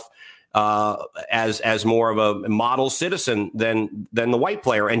himself as more of a model citizen than the white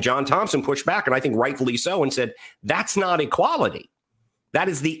player. And John Thompson pushed back, and I think rightfully so, and said, that's not equality. That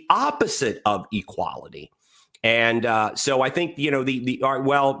is the opposite of equality. And so I think, the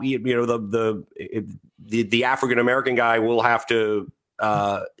African-American guy will have to,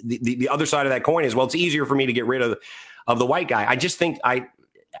 the other side of that coin is, well, it's easier for me to get rid of the white guy. I just think and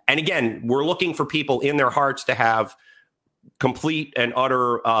again, we're looking for people in their hearts to have complete and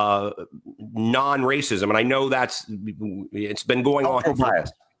utter non-racism, and I know it's been going on.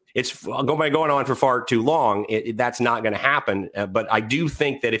 It's going on for far too long. That's not going to happen. But I do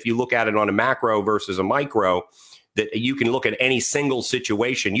think that if you look at it on a macro versus a micro, that you can look at any single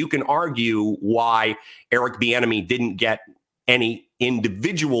situation. You can argue why Eric Bieniemy didn't get any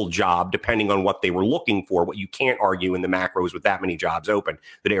individual job, depending on what they were looking for. What you can't argue in the macros with that many jobs open,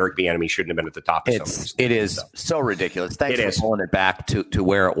 that Eric Bieniemy shouldn't have been at the top of some of these. It is so ridiculous. Thanks for pulling it back to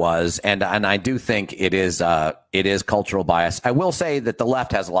where it was. And I do think it is cultural bias. I will say that the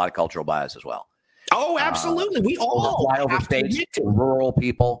left has a lot of cultural bias as well. Oh, absolutely. We all flyover states, rural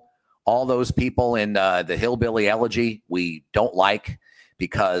people, all those people in the hillbilly elegy we don't like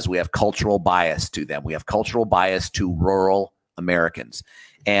because we have cultural bias to them. We have cultural bias to rural Americans.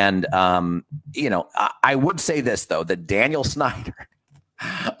 And, I would say this, though, that Daniel Snyder,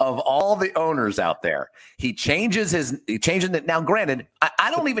 of all the owners out there, he changes it. Now, granted,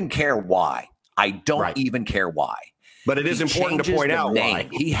 I don't even care why. I don't even care why. But it is important to point out why.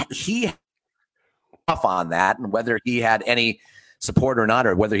 He off on that, and whether he had any support or not,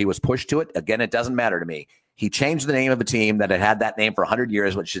 or whether he was pushed to it, again, it doesn't matter to me. He changed the name of a team that had that name for 100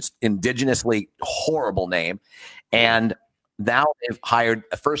 years, which is indigenously horrible name. And now they've hired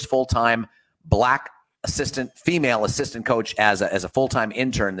a first full-time black female assistant coach as a full-time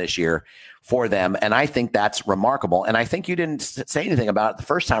intern this year for them. And I think that's remarkable. And I think you didn't say anything about it the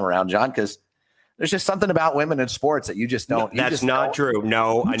first time around, John, because there's just something about women in sports that you just don't. No, that's not true.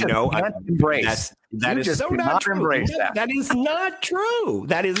 No, I know. Embrace. That is so not true. That is not true.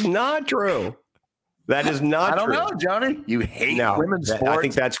 That is not true. That is not true. I don't know, Johnny. You hate women's sports. I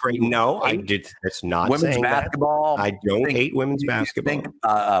think that's great. No, I did. It's not women's basketball. That. I don't hate women's basketball. You think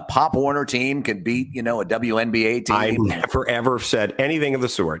a Pop Warner team could beat, a WNBA team? I've never ever said anything of the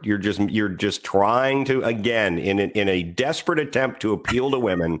sort. You're just trying to, again, in a desperate attempt to appeal to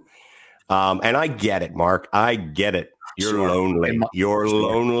women. And I get it, Mark. I get it. You're lonely. You're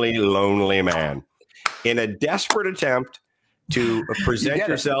lonely man. In a desperate attempt to present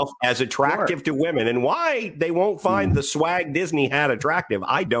yourself as attractive to women, and why they won't find the swag Disney had attractive,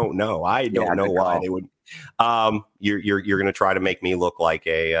 I don't know. I don't know why they would. You're going to try to make me look like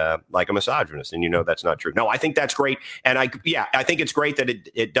a misogynist, and that's not true. No, I think that's great, and I think it's great that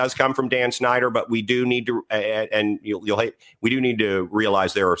it does come from Dan Snyder, but we do need to, and we do need to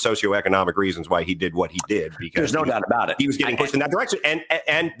realize there are socioeconomic reasons why he did what he did, because there's no doubt about it. He was getting pushed in that direction,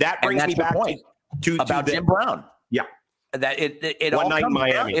 and that brings me back to Jim Brown. Yeah. That it all comes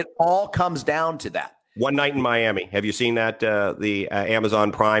Miami. It all comes down to that. One Night in Miami. Have you seen that the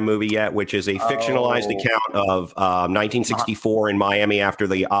Amazon Prime movie yet? Which is a fictionalized account of 1964 in Miami after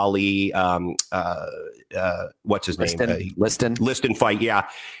the Ali what's his name? Liston fight. Yeah,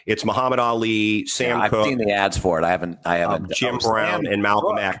 it's Muhammad Ali, Sam Cooke. I've seen the ads for it. I haven't. Jim Brown and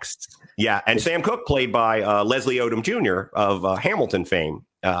Malcolm X. Yeah, and Sam Cooke played by Leslie Odom Jr. of Hamilton fame.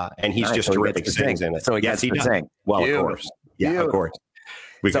 And he's just terrific. Sings in it. So he does. Well, of course. Yeah, of course.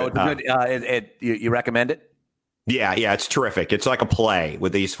 So it's good. You recommend it? Yeah, it's terrific. It's like a play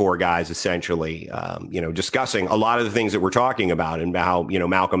with these four guys, essentially, discussing a lot of the things that we're talking about, and how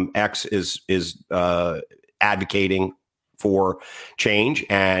Malcolm X is advocating for change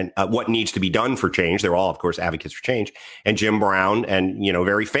and what needs to be done for change. They're all, of course, advocates for change. And Jim Brown, and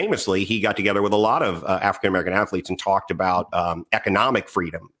very famously, he got together with a lot of African American athletes and talked about economic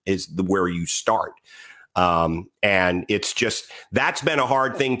freedom is where you start. And it's just, that's been a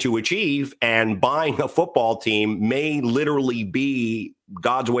hard thing to achieve. And buying a football team may literally be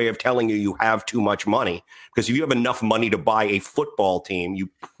God's way of telling you have too much money. Because if you have enough money to buy a football team, you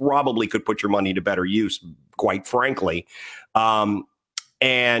probably could put your money to better use, quite frankly. And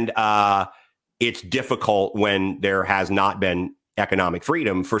it's difficult when there has not been economic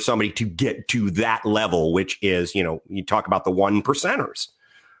freedom for somebody to get to that level, which is, you talk about the 1%ers.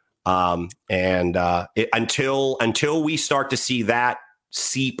 Until we start to see that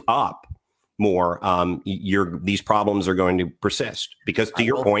seep up more, these problems are going to persist, because to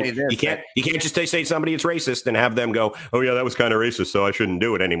your point, you can't just say somebody is racist and have them go, oh yeah, that was kind of racist, so I shouldn't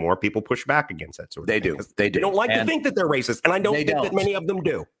do it anymore. People push back against that sort of thing. They don't like to think that they're racist, and I don't think that many of them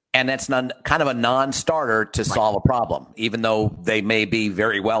do. And that's kind of a non-starter to solve a problem, even though they may be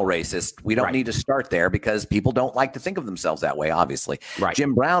very well racist. We don't need to start there, because people don't like to think of themselves that way, obviously. Right.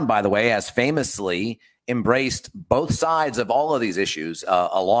 Jim Brown, by the way, has famously embraced both sides of all of these issues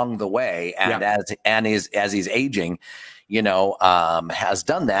along the way, and as he's aging, has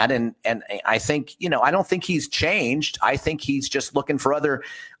done that. And I think, I don't think he's changed. I think he's just looking for other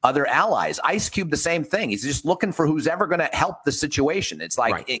allies. Ice Cube, the same thing. He's just looking for who's ever going to help the situation. It's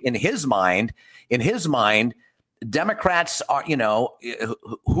like in his mind, Democrats are,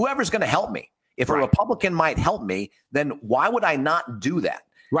 whoever's going to help me. If a Republican might help me, then why would I not do that?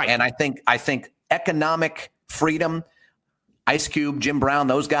 Right. And I think economic freedom, Ice Cube, Jim Brown,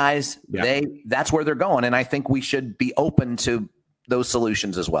 those guys, that's where they're going. And I think we should be open to those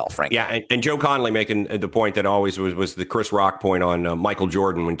solutions as well, frankly. Yeah, and Joe Connolly making the point that always was the Chris Rock point on Michael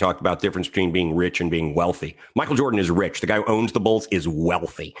Jordan when he talked about the difference between being rich and being wealthy. Michael Jordan is rich. The guy who owns the Bulls is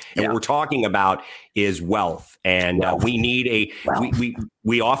wealthy. And what we're talking about is wealth. And we need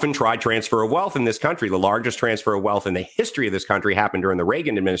we often try transfer of wealth in this country. The largest transfer of wealth in the history of this country happened during the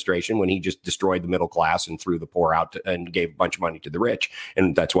Reagan administration, when he just destroyed the middle class and threw the poor out and gave a bunch of money to the rich.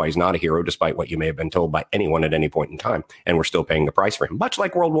 And that's why he's not a hero, despite what you may have been told by anyone at any point in time. And we're still paying the price for him, much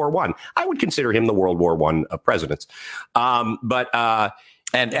like World War I. I would consider him the World War I of presidents.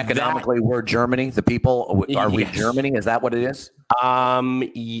 And economically, we're Germany. The people are we Germany? Is that what it is?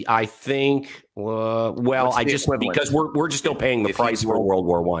 I think. Because we're just still paying the price for World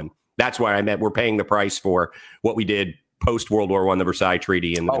War I. That's why I meant we're paying the price for what we did post World War I, the Versailles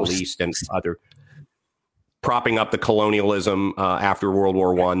Treaty in the Middle East, and other propping up the colonialism after World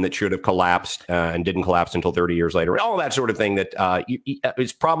War I that should have collapsed and didn't collapse until 30 years later. All that sort of thing that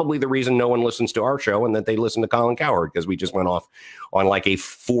is probably the reason no one listens to our show and that they listen to Colin Cowherd, because we just went off on like a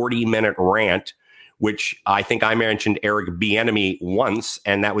 40-minute rant which I think I mentioned Eric Bieniemy once,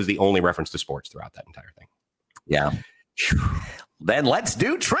 and that was the only reference to sports throughout that entire thing. Yeah. Then let's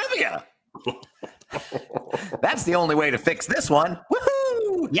do trivia. That's the only way to fix this one.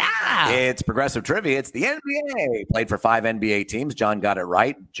 Woohoo! Yeah. It's progressive trivia. It's the NBA. Played for 5 NBA teams. John got it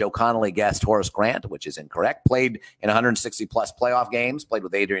right. Joe Connolly guessed Horace Grant, which is incorrect. Played in 160-plus playoff games. Played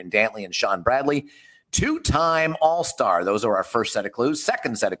with Adrian Dantley and Sean Bradley. 2-time All-Star. Those are our first set of clues.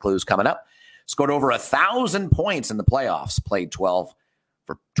 Second set of clues coming up. Scored over 1,000 points in the playoffs. Played 12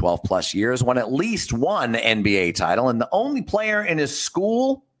 plus years. Won at least one NBA title. And the only player in his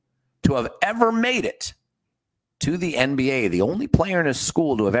school to have ever made it to the NBA. The only player in his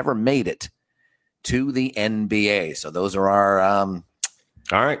school to have ever made it to the NBA. So those are our all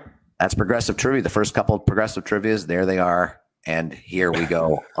right. That's progressive trivia. The first couple of progressive trivias, there they are. And here we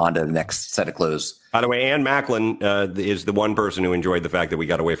go on to the next set of clues. By the way, Ann Macklin is the one person who enjoyed the fact that we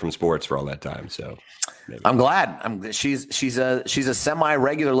got away from sports for all that time. So maybe. I'm glad. She's a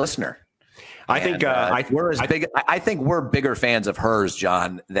semi-regular listener. I think we're bigger fans of hers,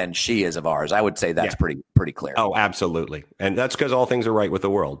 John, than she is of ours. I would say that's pretty clear. Oh, absolutely, and that's because all things are right with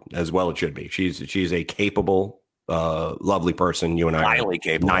the world, as well it should be. She's a capable, lovely person. You and I highly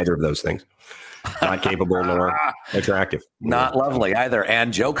capable. Neither of those things. Not capable nor attractive. Not lovely either.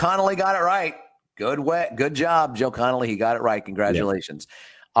 And Joe Connolly got it right. Good job, Joe Connolly. He got it right. Congratulations. Yeah.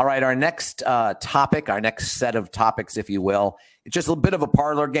 All right, our next topic, our next set of topics, if you will, it's just a bit of a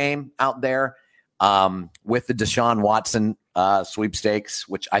parlor game out there with the Deshaun Watson sweepstakes,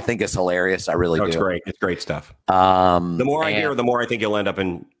 which I think is hilarious. I really do. It's great. It's great stuff. The more I hear, the more I think you'll end up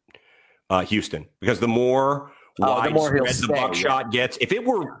in Houston, because the more widespread the buckshot gets. If it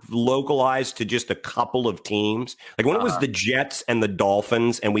were localized to just a couple of teams, like when it was the Jets and the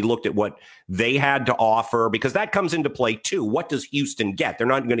Dolphins, and we looked at what they had to offer, because that comes into play too. What does Houston get? They're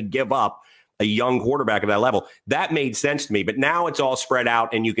not going to give up a young quarterback at that level. That made sense to me. But now it's all spread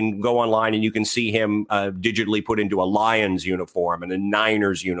out, and you can go online and you can see him digitally put into a Lions uniform and a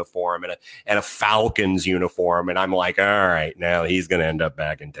Niners uniform and a Falcons uniform. And I'm like, all right, now he's going to end up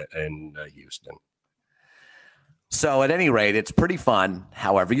back in Houston. So at any rate, it's pretty fun.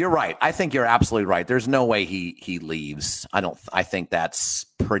 However, you're right. I think you're absolutely right. There's no way he leaves. I think that's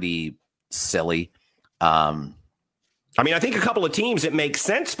pretty silly. I think a couple of teams it makes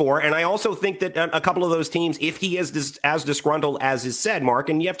sense for, and I also think that a couple of those teams, if he is as disgruntled as is said, Mark,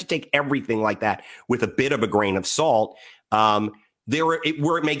 and you have to take everything like that with a bit of a grain of salt, where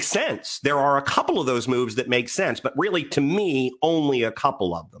it makes sense. There are a couple of those moves that make sense, but really, to me, only a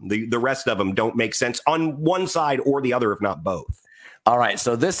couple of them. The rest of them don't make sense on one side or the other, if not both. All right,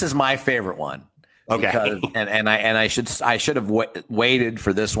 so this is my favorite one. Okay, because, I should have waited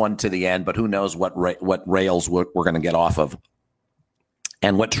for this one to the end, but who knows what rails we're going to get off of,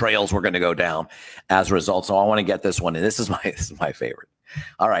 and what trails we're going to go down as a result. So I want to get this one, and this is my favorite.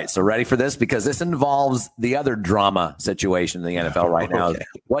 All right, so ready for this? Because this involves the other drama situation in the NFL right now. Okay.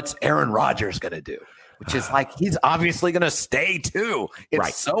 What's Aaron Rodgers going to do? Which is like, he's obviously going to stay too.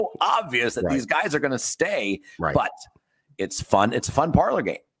 It's so obvious that these guys are going to stay, but it's fun. It's a fun parlor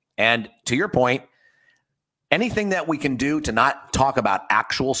game. And to your point, anything that we can do to not talk about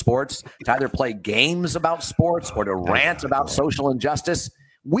actual sports, to either play games about sports or to rant about social injustice,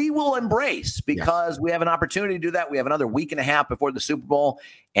 we will embrace, because we have an opportunity to do that. We have another week and a half before the Super Bowl,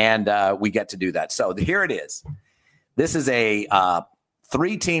 and we get to do that. So here it is. This is a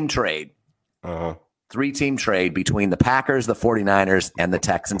 3-team trade. 3-team trade between the Packers, the 49ers, and the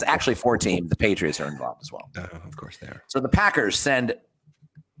Texans. Actually, 4 teams. The Patriots are involved as well. Of course they are. So the Packers send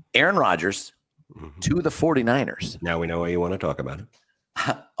Aaron Rodgers to the 49ers. Now we know why you want to talk about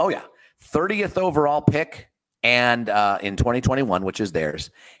it. Oh, yeah. 30th overall pick. And in 2021, which is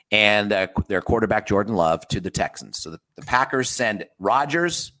theirs, and their quarterback Jordan Love to the Texans. So the Packers send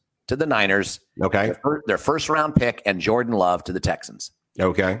Rodgers to the Niners, their first round pick, and Jordan Love to the Texans.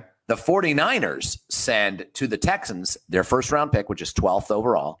 Okay. The 49ers send to the Texans their first round pick, which is 12th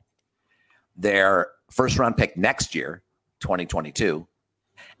overall, their first round pick next year, 2022,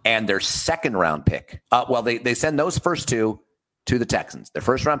 and their second round pick. They send those first two to the Texans. Their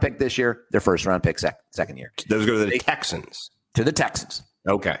first round pick this year, their first round pick second year. Those go to the Texans. To the Texans.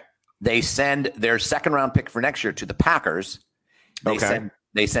 Okay. They send their second round pick for next year to the Packers.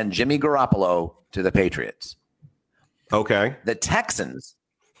 They send Jimmy Garoppolo to the Patriots. Okay. The Texans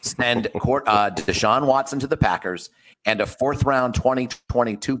send Deshaun Watson to the Packers and a 4th round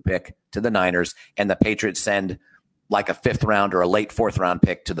 2022 pick to the Niners, and the Patriots send like a 5th round or a late 4th round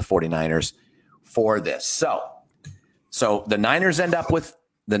pick to the 49ers for this. So the Niners end up with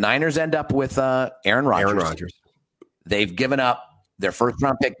Aaron Rodgers. They've given up their first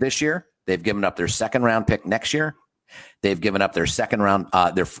round pick this year, They've given up their second round pick next year. They've given up their second round.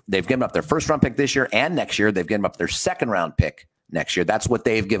 They've given up their first round pick this year and next year. They've given up their second round pick next year. That's what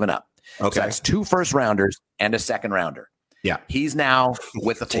they've given up. Okay. So that's 2 first rounders and a second rounder. Yeah. He's now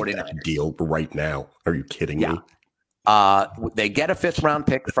with the 49ers. Deal right now. Are you kidding me? They get a 5th round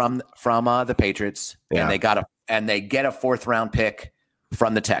pick from the Patriots, and they get a 4th round pick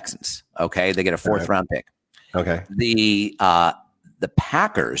from the Texans. Okay. They get a 4th round pick. Okay. The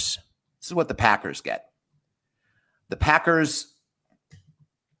Packers, this is what the Packers get. The Packers,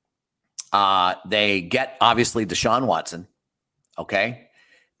 they get obviously Deshaun Watson. Okay.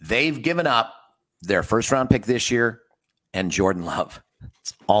 They've given up their first round pick this year and Jordan Love.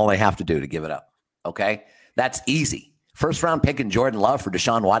 That's all they have to do to give it up. Okay. That's easy. First round pick and Jordan Love for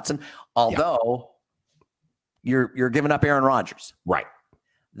Deshaun Watson. Although you're giving up Aaron Rodgers. Right.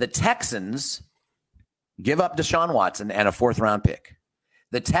 The Texans give up Deshaun Watson and a 4th round pick.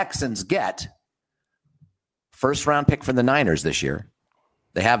 The Texans get first round pick from the Niners this year.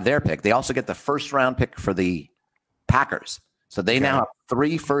 They have their pick. They also get the first round pick for the Packers. So they now have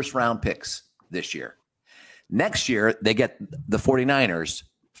 3 first round picks this year. Next year, they get the 49ers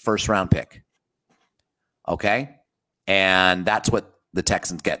first round pick. Okay. And that's what the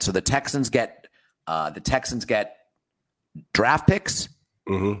Texans get. So the Texans get draft picks,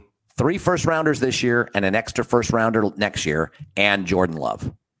 3 first rounders this year and an extra first rounder next year, and Jordan Love.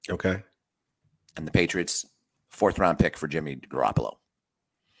 Okay. And the Patriots 4th round pick for Jimmy Garoppolo.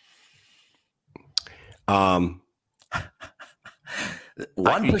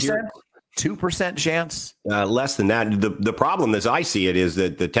 1%, 2% chance. Less than that. The problem as I see it is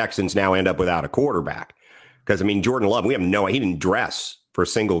that the Texans now end up without a quarterback. Because, I mean, Jordan Love, he didn't dress for a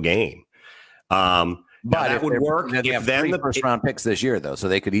single game. But that would work if then the first round picks this year, though, so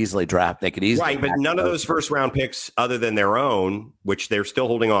they could easily draft. Right, but none of those first round picks, other than their own, which they're still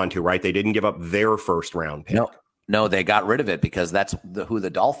holding on to, right? They didn't give up their first round pick. No, they got rid of it because that's who the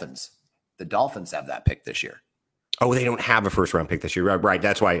Dolphins. The Dolphins have that pick this year. Oh, they don't have a first round pick this year. Right.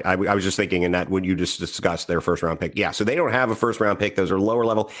 That's why I was just thinking in that when you just discussed their first round pick. Yeah. So they don't have a first round pick. Those are lower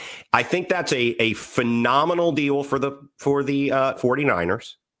level. I think that's a phenomenal deal for the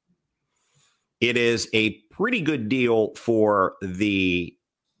 49ers. It is a pretty good deal for the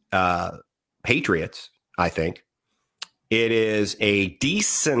Patriots, I think. It is a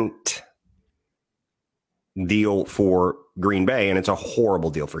decent deal for Green Bay, and it's a horrible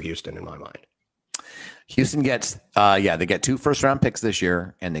deal for Houston in my mind. Houston gets, they get 2 first round picks this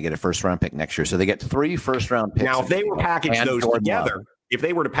year, and they get a first round pick next year. So they get 3 first round picks. Now, if they were package those together, if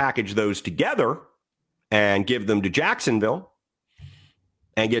they were to package those together and give them to Jacksonville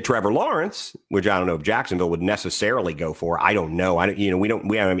and get Trevor Lawrence, which I don't know if Jacksonville would necessarily go for. I don't know.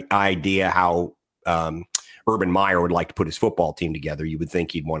 We have an idea how Urban Meyer would like to put his football team together. You would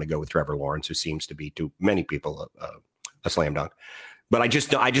think he'd want to go with Trevor Lawrence, who seems to be to many people a slam dunk. But I just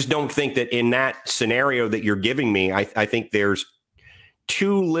don't think that in that scenario that you're giving me, I think there's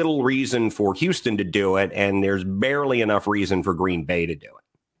too little reason for Houston to do it, and there's barely enough reason for Green Bay to do it.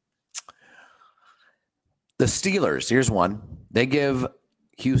 The Steelers, here's one. They give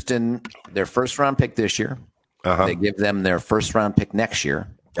Houston their first round pick this year. They give them their first round pick next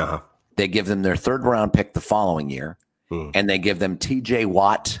year. They give them their 3rd round pick the following year. And they give them TJ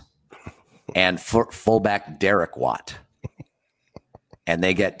Watt and fullback Derek Watt. And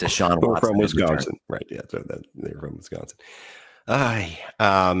they get Deshaun Watson from Wisconsin, right? Yeah, so they're from Wisconsin. No,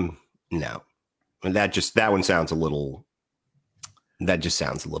 that one sounds a little. That just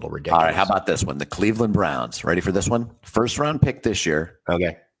sounds a little ridiculous. All right, how about this one? The Cleveland Browns. Ready for this one? First round pick this year.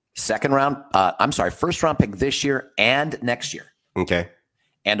 Okay. First round pick this year and next year. Okay.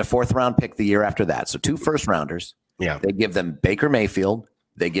 And a 4th round pick the year after that. So 2 first rounders. Yeah. They give them Baker Mayfield.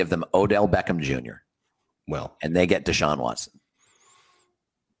 They give them Odell Beckham Jr. Well, and they get Deshaun Watson.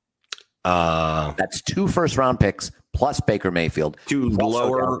 That's 2 first round picks plus Baker Mayfield. Two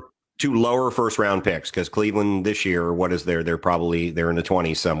lower first round picks because Cleveland this year, what is there? They're in the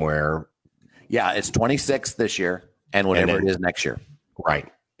 20s somewhere. Yeah, it's 26 this year and whatever it is next year.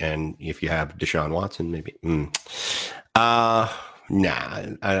 Right. And if you have Deshaun Watson, maybe. Again,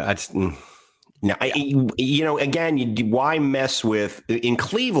 why mess with in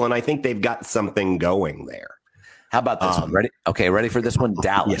Cleveland? I think they've got something going there. How about this one? Ready? Okay, ready for this one?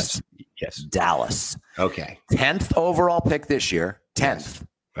 Dallas. Yes. Dallas. Okay. 10th overall pick this year. 10th. Yes.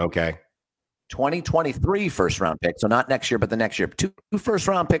 Okay. 2023 first round pick. So not next year, but the next year. 2 first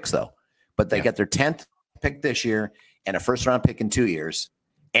round picks, though. But they get their 10th pick this year and a first round pick in 2 years.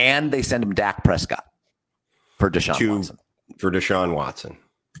 And they send him Dak Prescott for Deshaun Watson. For Deshaun Watson.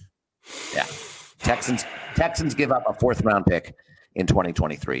 Yeah. Texans give up a 4th round pick in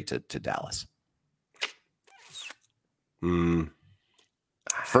 2023 to Dallas.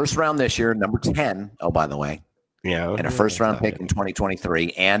 First round this year, number 10. Oh, by the way. Yeah. And a first round pick in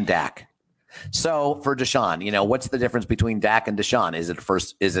 2023 and Dak. So for Deshaun, what's the difference between Dak and Deshaun? Is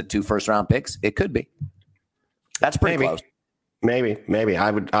it 2 first round picks? It could be. That's pretty close. Maybe. I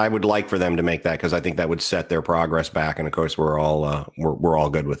would like for them to make that, because I think that would set their progress back. And of course, we're all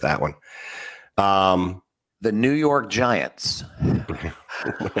good with that one. The New York Giants.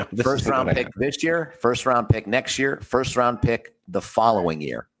 First round pick this year, first round pick next year, first round pick the following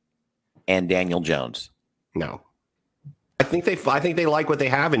year, and Daniel Jones. No. I think they like what they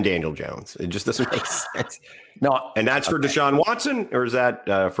have in Daniel Jones. It just doesn't make sense. No, and that's for Deshaun Watson, or is that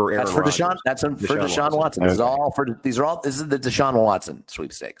for Aaron? That's for Deshaun. That's for Deshaun Watson. This is the Deshaun Watson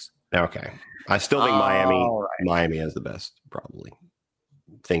sweepstakes. Okay, I still think Miami has the best probably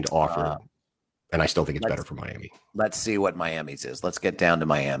thing to offer, and I still think it's better for Miami. Let's see what Miami's is. Let's get down to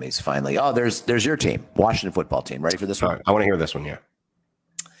Miami's finally. Oh, there's your team, Washington football team. Ready for this one? Right, I want to hear this one. Yeah.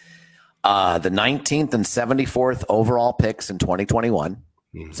 The 19th and 74th overall picks in 2021.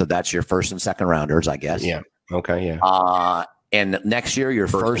 Mm-hmm. So that's your first and second rounders, I guess. Yeah. Okay. Yeah. And next year, your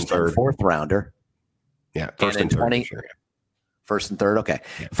first and fourth rounder. Yeah. First and third. Sure, yeah. First and third. Okay.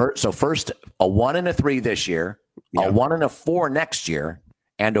 Yeah. First, a 1 and a 3 this year, a 1 and a 4 next year,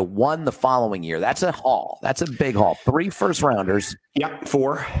 and a 1 the following year. That's a haul. That's a big haul. 3 first rounders. Yep.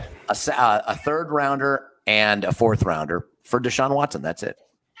 4. A third rounder and a fourth rounder for Deshaun Watson. That's it.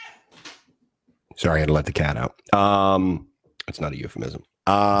 Sorry, I had to let the cat out. It's not a euphemism.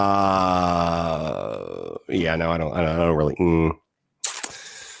 Yeah, no, I don't really.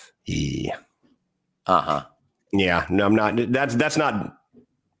 Yeah. Yeah, no, I'm not. That's not.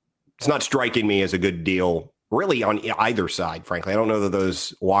 It's not striking me as a good deal, really, on either side. Frankly, I don't know that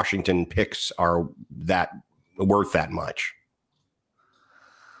those Washington picks are that worth that much.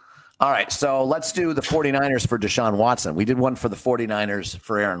 All right, so let's do the 49ers for Deshaun Watson. We did one for the 49ers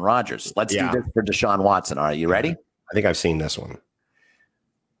for Aaron Rodgers. Let's do this for Deshaun Watson. All right, you ready? I think I've seen this one.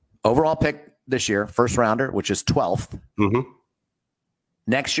 Overall pick this year, first rounder, which is 12th. Mm-hmm.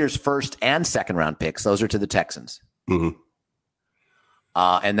 Next year's first and second round picks, those are to the Texans. Mm-hmm.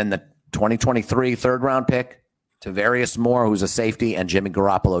 And then the 2023 third round pick to Various Moore, who's a safety, and Jimmy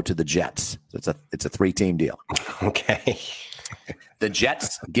Garoppolo to the Jets. So it's a 3-team deal. Okay. The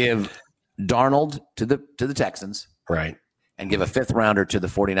Jets give Darnold to the Texans. Right. And give a 5th rounder to the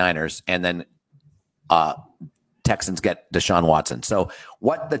 49ers. And then Texans get Deshaun Watson. So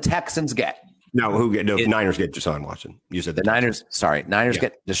what the Texans get. Niners get Deshaun Watson. You said the Niners. Sorry. Niners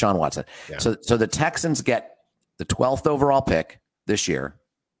get Deshaun Watson. Yeah. So the Texans get the 12th overall pick this year.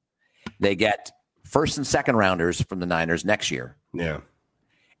 They get first and second rounders from the Niners next year. Yeah.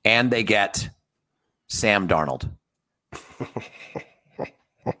 And they get Sam Darnold.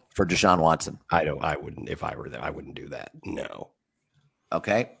 For Deshaun Watson. I wouldn't, if I were there, I wouldn't do that. No.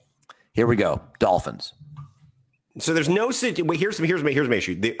 Okay. Here we go. Dolphins. So there's no here's my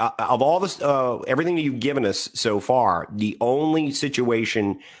issue. Of all this, everything that you've given us so far, the only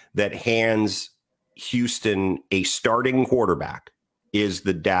situation that hands Houston a starting quarterback is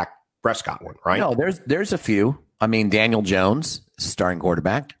the Dak Prescott one, right? No, there's a few. I mean, Daniel Jones, starting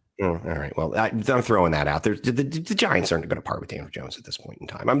quarterback. Oh, all right. Well, I'm throwing that out there. The Giants aren't going to part with Daniel Jones at this point in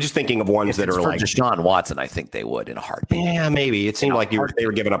time. I'm just thinking of ones that are like Deshaun Watson. I think they would in a heartbeat. Yeah, maybe. It seemed like they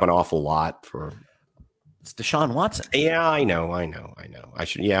were giving up an awful lot for. It's Deshaun Watson. Yeah, I know. I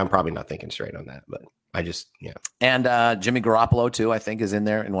should. Yeah, I'm probably not thinking straight on that, but I just And Jimmy Garoppolo too, I think, is in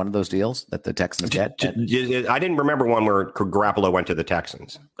there in one of those deals that the Texans get. I didn't remember one where Garoppolo went to the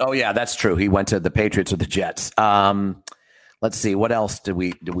Texans. Oh yeah, that's true. He went to the Patriots or the Jets. Let's see. What else did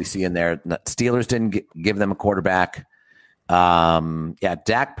we see in there? Steelers didn't give them a quarterback.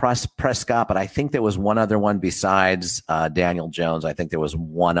 Dak Prescott, but I think there was one other one besides Daniel Jones. I think there was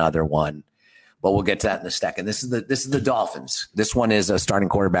one other one, but we'll get to that in a second. This is the Dolphins. This one is a starting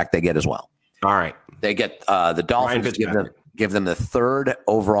quarterback they get as well. All right, they get the Dolphins give them the 3rd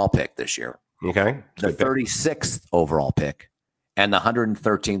overall pick this year. Okay, the 36th overall pick and the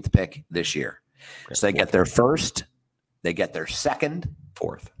 113th pick this year. Okay. So they get their first. They get their 2nd,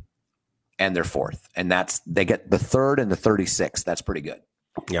 4th, and their 4th. And they get the 3rd and the 36th. That's pretty good.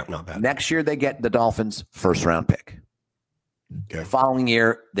 Yeah, not bad. Next year, they get the Dolphins' 1st round pick. Okay. The following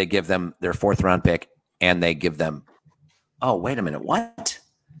year, they give them their 4th round pick, and they give them, oh, wait a minute. What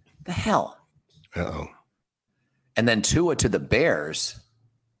the hell? Uh-oh. And then Tua to the Bears.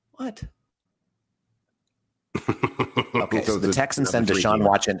 What? Okay, so the Texans send Deshaun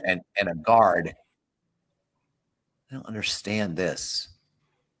Watson and a guard. I don't understand this.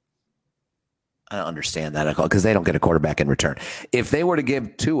 I don't understand that because they don't get a quarterback in return. If they were to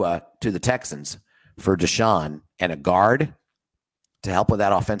give Tua to the Texans for Deshaun and a guard to help with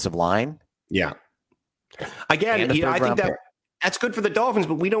that offensive line. Yeah. Again, I think that's good for the Dolphins,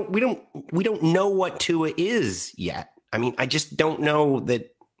 but we don't know what Tua is yet. I mean, I just don't know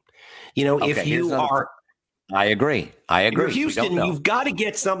that, if you are. I agree. You're Houston, you've got to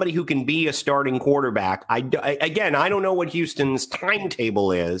get somebody who can be a starting quarterback. I don't know what Houston's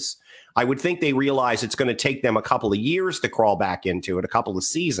timetable is. I would think they realize it's going to take them a couple of years to crawl back into it, a couple of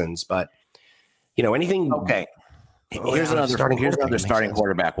seasons, but anything. Okay. Here's another starting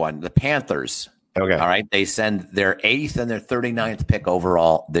quarterback one. The Panthers. Okay. All right. They send their 8th and their 39th pick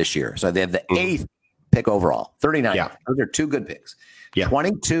overall this year. So they have the 8th pick overall, 39th. Yeah. Those are 2 good picks. Yeah.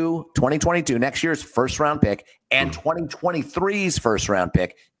 2022, next year's first round pick, and 2023's first round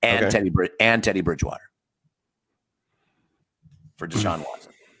pick, and Teddy Bridgewater for Deshaun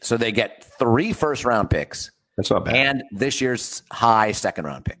Watson. So they get 3 first round picks. That's not bad. And this year's high second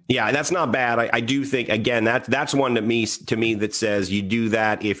round pick. Yeah, that's not bad. I do think, again, that's one to me that says you do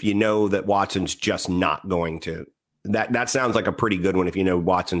that if you know that Watson's just not going to. That sounds like a pretty good one if you know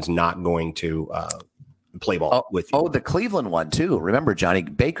Watson's not going to play ball with you. Oh, the Cleveland one too. Remember, Johnny,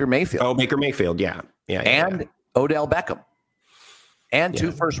 Baker Mayfield. Oh, Baker Mayfield, yeah. And Odell Beckham. And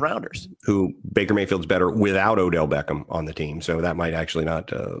 2 first rounders. Who Baker Mayfield's better without Odell Beckham on the team. So that might actually not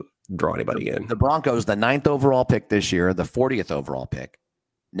draw anybody in. The Broncos, the 9th overall pick this year, the 40th overall pick,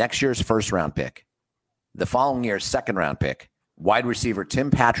 next year's first round pick, the following year's second round pick, wide receiver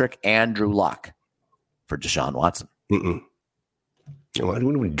Tim Patrick and Drew Lock for Deshaun Watson. Why do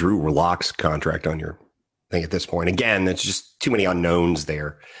we Drew Lock's contract on your thing at this point? Again, there's just too many unknowns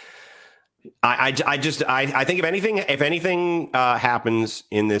there. I think if anything happens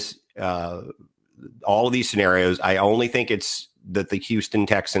in this, all of these scenarios, I only think it's that the Houston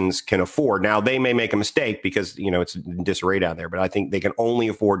Texans can afford. Now they may make a mistake because, it's disarray down there, but I think they can only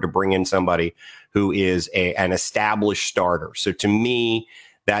afford to bring in somebody who is an established starter. So to me,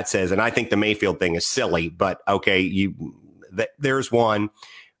 that says, and I think the Mayfield thing is silly, but okay, there's one.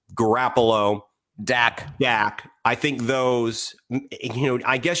 Garoppolo, Dak. I think those,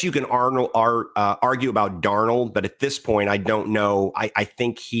 I guess you can argue about Darnold, but at this point, I don't know. I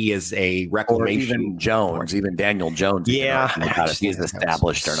think he is a reclamation. Or even Jones, even Daniel Jones. Yeah. If he's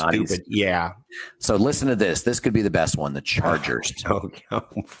established or not. Yeah. So listen to this. This could be the best one. The Chargers.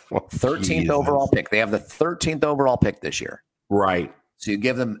 13th overall pick. They have the 13th overall pick this year. Right. So you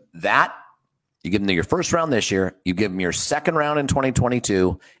give them that. You give them your first round this year. You give them your second round in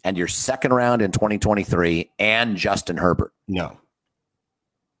 2022 and your second round in 2023 and Justin Herbert. No.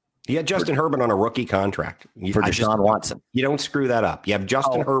 You had Justin Herbert on a rookie contract. For Deshaun Watson. You don't screw that up. You have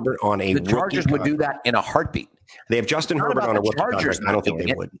Justin Herbert on a rookie contract. The Chargers would do that in a heartbeat. They have Justin Herbert on a rookie contract. I don't think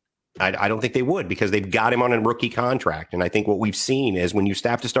they would. I don't think they would because they've got him on a rookie contract. And I think what we've seen is when you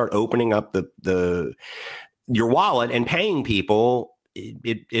have to start opening up your wallet and paying people,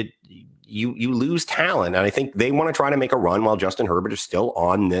 you lose talent. And I think they want to try to make a run while Justin Herbert is still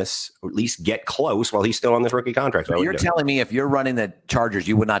on this, or at least get close while he's still on this rookie contract. So you're telling me if you're running the Chargers,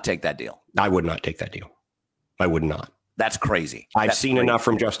 you would not take that deal? I would not take that deal. I would not. That's crazy. I've seen enough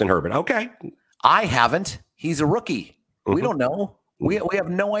from Justin Herbert. Okay. I haven't. He's a rookie. Mm-hmm. We don't know. We have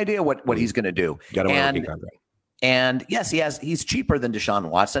no idea what he's going to do. Got him on a rookie contract. And yes, he's cheaper than Deshaun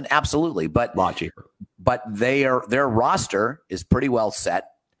Watson. Absolutely. But a lot cheaper. But their roster is pretty well set.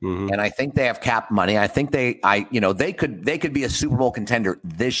 Mm-hmm. And I think they have cap money. I think they could be a Super Bowl contender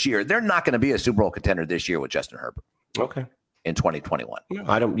this year. They're not going to be a Super Bowl contender this year with Justin Herbert. Okay. In 2021.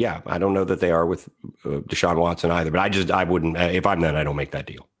 I don't know that they are with Deshaun Watson either, but I wouldn't, if I'm them, I don't make that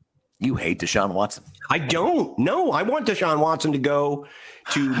deal. You hate Deshaun Watson. I don't. No, I want Deshaun Watson to go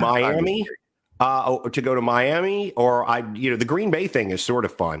to Miami, or the Green Bay thing is sort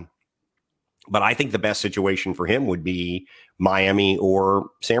of fun. But I think the best situation for him would be Miami or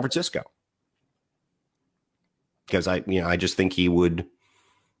San Francisco. Because I just think he would,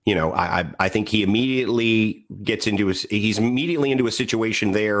 I think he immediately gets he's immediately into a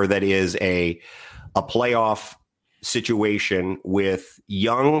situation there that is a playoff situation with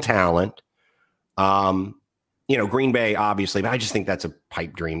young talent. Green Bay, obviously, but I just think that's a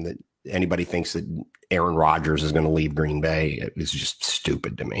pipe dream that anybody thinks that Aaron Rodgers is going to leave Green Bay. It's just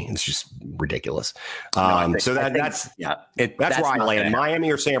stupid to me. It's just ridiculous. That's where I land,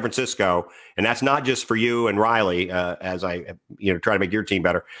 Miami or San Francisco. And that's not just for you and Riley, as I, try to make your team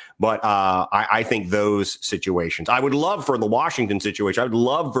better. But I think those situations, I would love for the Washington situation. I would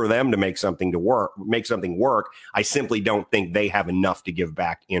love for them to make something work. I simply don't think they have enough to give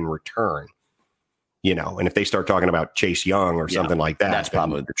back in return. And if they start talking about Chase Young or something like that, that's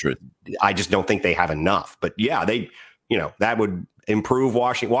probably the truth. I just don't think they have enough. But yeah, that would improve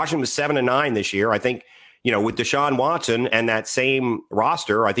Washington. Washington was 7-9 this year. I think, with Deshaun Watson and that same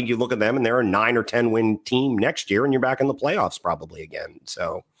roster, I think you look at them and they're a 9 or 10 win team next year, and you're back in the playoffs probably again.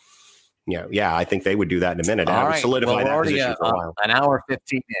 So, yeah, I think they would do that in a minute. And I would solidify that position for a while. An hour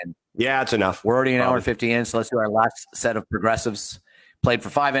 15 in. Yeah, it's enough. We're already an hour 15 in, so let's do our last set of progressives. Played for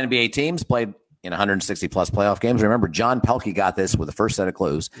 5 NBA teams, played in 160-plus playoff games. Remember, John Pelkey got this with the first set of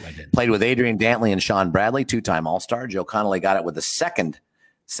clues. Played with Adrian Dantley and Sean Bradley, 2-time All-Star. Joe Connolly got it with the second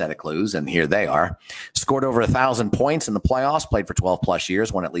set of clues, and here they are. Scored over 1,000 points in the playoffs, played for 12-plus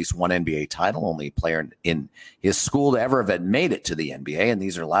years, won at least one NBA title, only player in his school to ever have made it to the NBA, and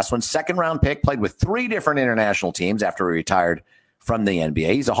these are the last ones. Second-round pick, played with 3 different international teams after he retired from the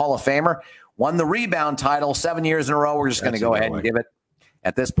NBA. He's a Hall of Famer, won the rebound title 7 years in a row. We're just going to go ahead and give it.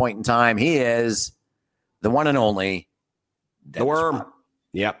 At this point in time, he is the one and only The Worm. Rodman.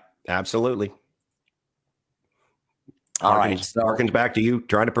 Yep, absolutely. All right. So, harkens back to you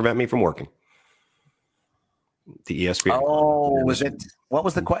trying to prevent me from working. The ESPN. Oh, was it? What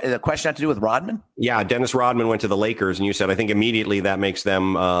was the question had to do with Rodman? Yeah, Dennis Rodman went to the Lakers, and you said, I think immediately that makes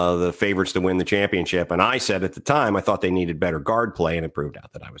them the favorites to win the championship. And I said at the time, I thought they needed better guard play, and it proved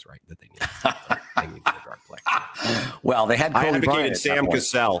out that I was right, that they needed better guard play. Well, they had Kobe I advocated Sam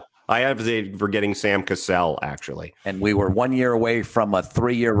Cassell. I advocated for getting Sam Cassell, actually. And we were 1 year away from a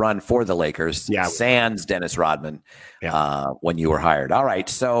 3-year run for the Lakers. Yeah. Sans Dennis Rodman when you were hired. All right.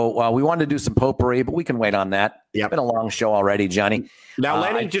 So we wanted to do some potpourri, but we can wait on that. Yep. It's been a long show already, Johnny. Now,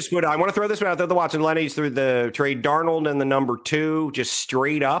 Lenny I want to throw this one out there. The Watson Lenny's through the trade Darnold and the number 2 just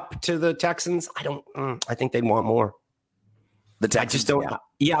straight up to the Texans. I think they'd want more. The Texans, I just don't.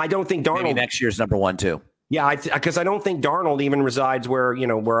 Yeah, I don't think Darnold. Maybe next year's number 1, too. Yeah, because I don't think Darnold even resides where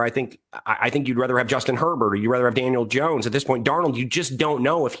I think you'd rather have Justin Herbert or you'd rather have Daniel Jones. At this point, Darnold, you just don't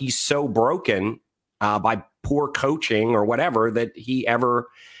know if he's so broken by poor coaching or whatever that he ever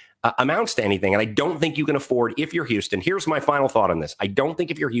amounts to anything. And I don't think you can afford, if you're Houston, here's my final thought on this. I don't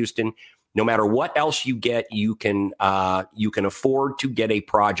think if you're Houston, no matter what else you get, you can afford to get a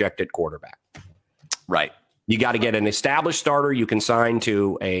project at quarterback. Right. You got to get an established starter you can sign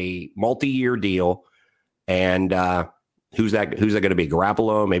to a multi-year deal. And who's that going to be?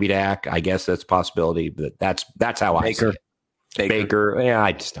 Garoppolo, maybe Dak. I guess that's a possibility, but that's how I see it. Baker. Yeah,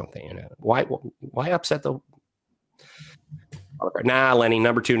 I just don't think. Why upset the? Nah, Lenny,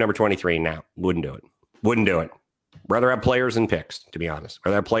 number 2, number 23. Now wouldn't do it. Rather have players than picks. To be honest,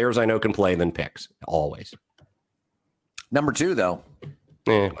 rather have players I know can play than picks. Always. Number 2, though,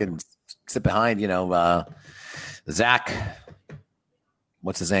 can sit behind. Zach.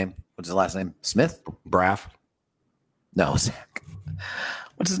 What's his name? What's his last name? Smith? Braff? No, Zach.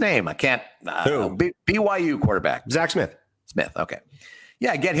 What's his name? I can't. Who? BYU quarterback. Zach Smith. Okay.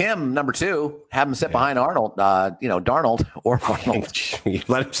 Yeah, get him number 2. Have him sit behind Arnold. Darnold or Arnold.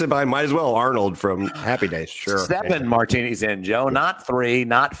 Let him sit behind. Might as well Arnold from Happy Days. Sure. 7 martinis in, Joe. Not 3,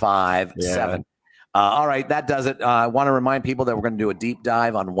 not 5. 7. All right, that does it. I want to remind people that we're going to do a deep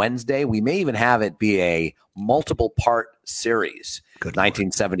dive on Wednesday. We may even have it be a multiple part series. Good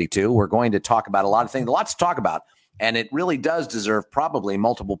 1972. Lord. We're going to talk about a lot of things, lots to talk about, and it really does deserve probably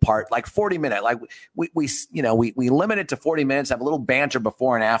multiple part, like 40 minute. Like we limit it to 40 minutes, have a little banter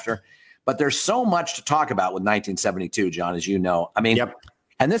before and after, but there's so much to talk about with 1972, John, as you know. I mean,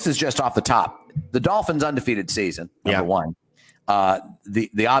 and this is just off the top. The Dolphins' undefeated season, number 1.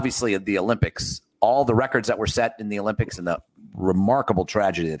 The obviously the Olympics, all the records that were set in the Olympics, and the remarkable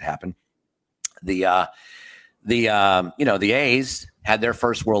tragedy that happened. The A's had their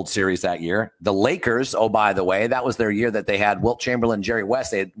first World Series that year. The Lakers, oh, by the way, that was their year that they had Wilt Chamberlain, Jerry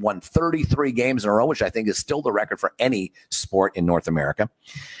West. They had won 33 games in a row, which I think is still the record for any sport in North America.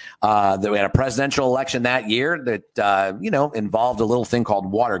 We had a presidential election that year that, involved a little thing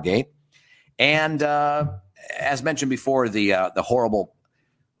called Watergate. And as mentioned before, the horrible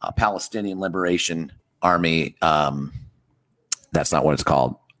Palestinian Liberation Army, that's not what it's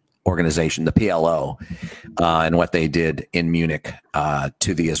called, organization, the PLO, and what they did in Munich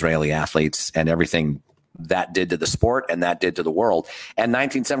to the Israeli athletes and everything that did to the sport and that did to the world. And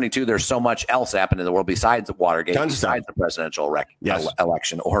 1972, there's so much else happened in the world besides the Watergate, besides the presidential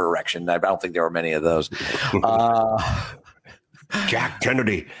election or erection. I don't think there were many of those. Jack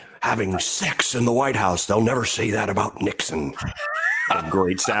Kennedy having sex in the White House. They'll never say that about Nixon. A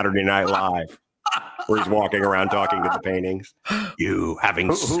great Saturday Night Live. Where he's walking around talking to the paintings. You having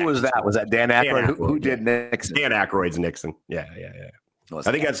who was that? Was that Dan Aykroyd? Who did Nixon? Dan Aykroyd's Nixon. Yeah.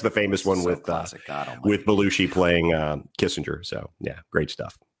 I think that's the famous one with classic. with Belushi playing Kissinger. So, yeah, great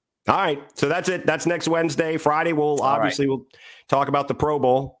stuff. All right. So that's it. That's next Wednesday. Friday, we'll talk about the Pro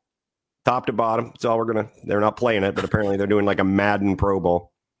Bowl, top to bottom. That's all they're not playing it, but apparently they're doing like a Madden Pro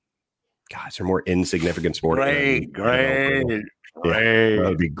Bowl. Guys, they're more insignificant sport. Great.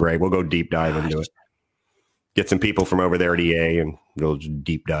 That'd be great. We'll go deep dive into it. Get some people from over there at EA and we'll just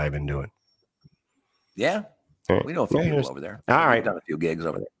deep dive into it. Yeah. We know a few people over there. All right. We've done a few gigs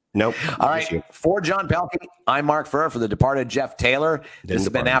over there. Nope. All right. For John Pelkey, I'm Mark Ferrer. For the departed Jeff Taylor. This has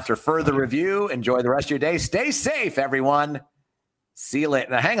been After Further Review. Enjoy the rest of your day. Stay safe, everyone. See you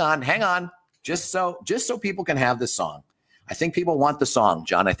later. Now, hang on. Just so people can have this song. I think people want the song,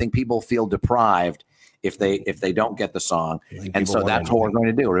 John. I think people feel deprived if they don't get the song. And so that's what we're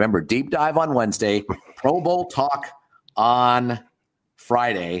going to do. Remember, deep dive on Wednesday, Pro Bowl talk on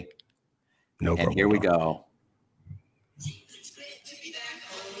Friday. And here we go.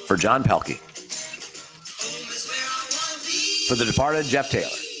 For John Pelkey. For the departed Jeff Taylor.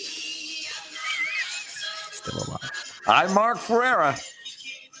 Still alive. I'm Mark Ferreira.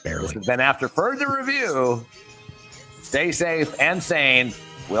 Barely. This has been After Further Review. Stay safe and sane.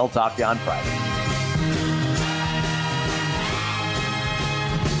 We'll talk to you on Friday.